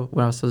as well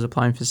when I was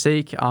applying for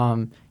Seek,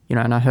 and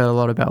I heard a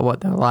lot about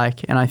what they're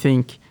like. And I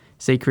think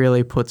Seek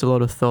really puts a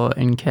lot of thought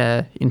and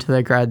care into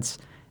their grads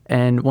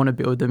and want to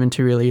build them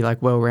into really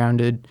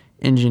well-rounded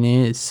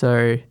engineers.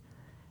 So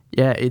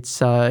yeah,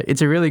 it's a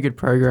really good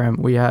program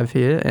we have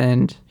here,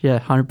 and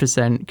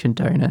 100%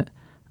 condone it.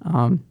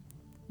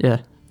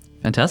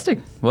 Fantastic.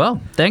 Well,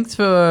 thanks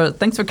for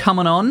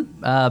coming on,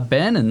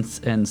 Ben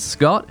and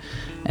Scott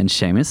and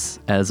Seamus,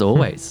 as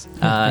always.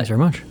 Thanks very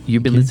much.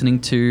 You've been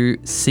listening to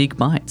Seek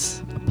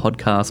Bites, a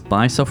podcast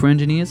by software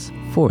engineers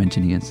for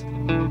engineers.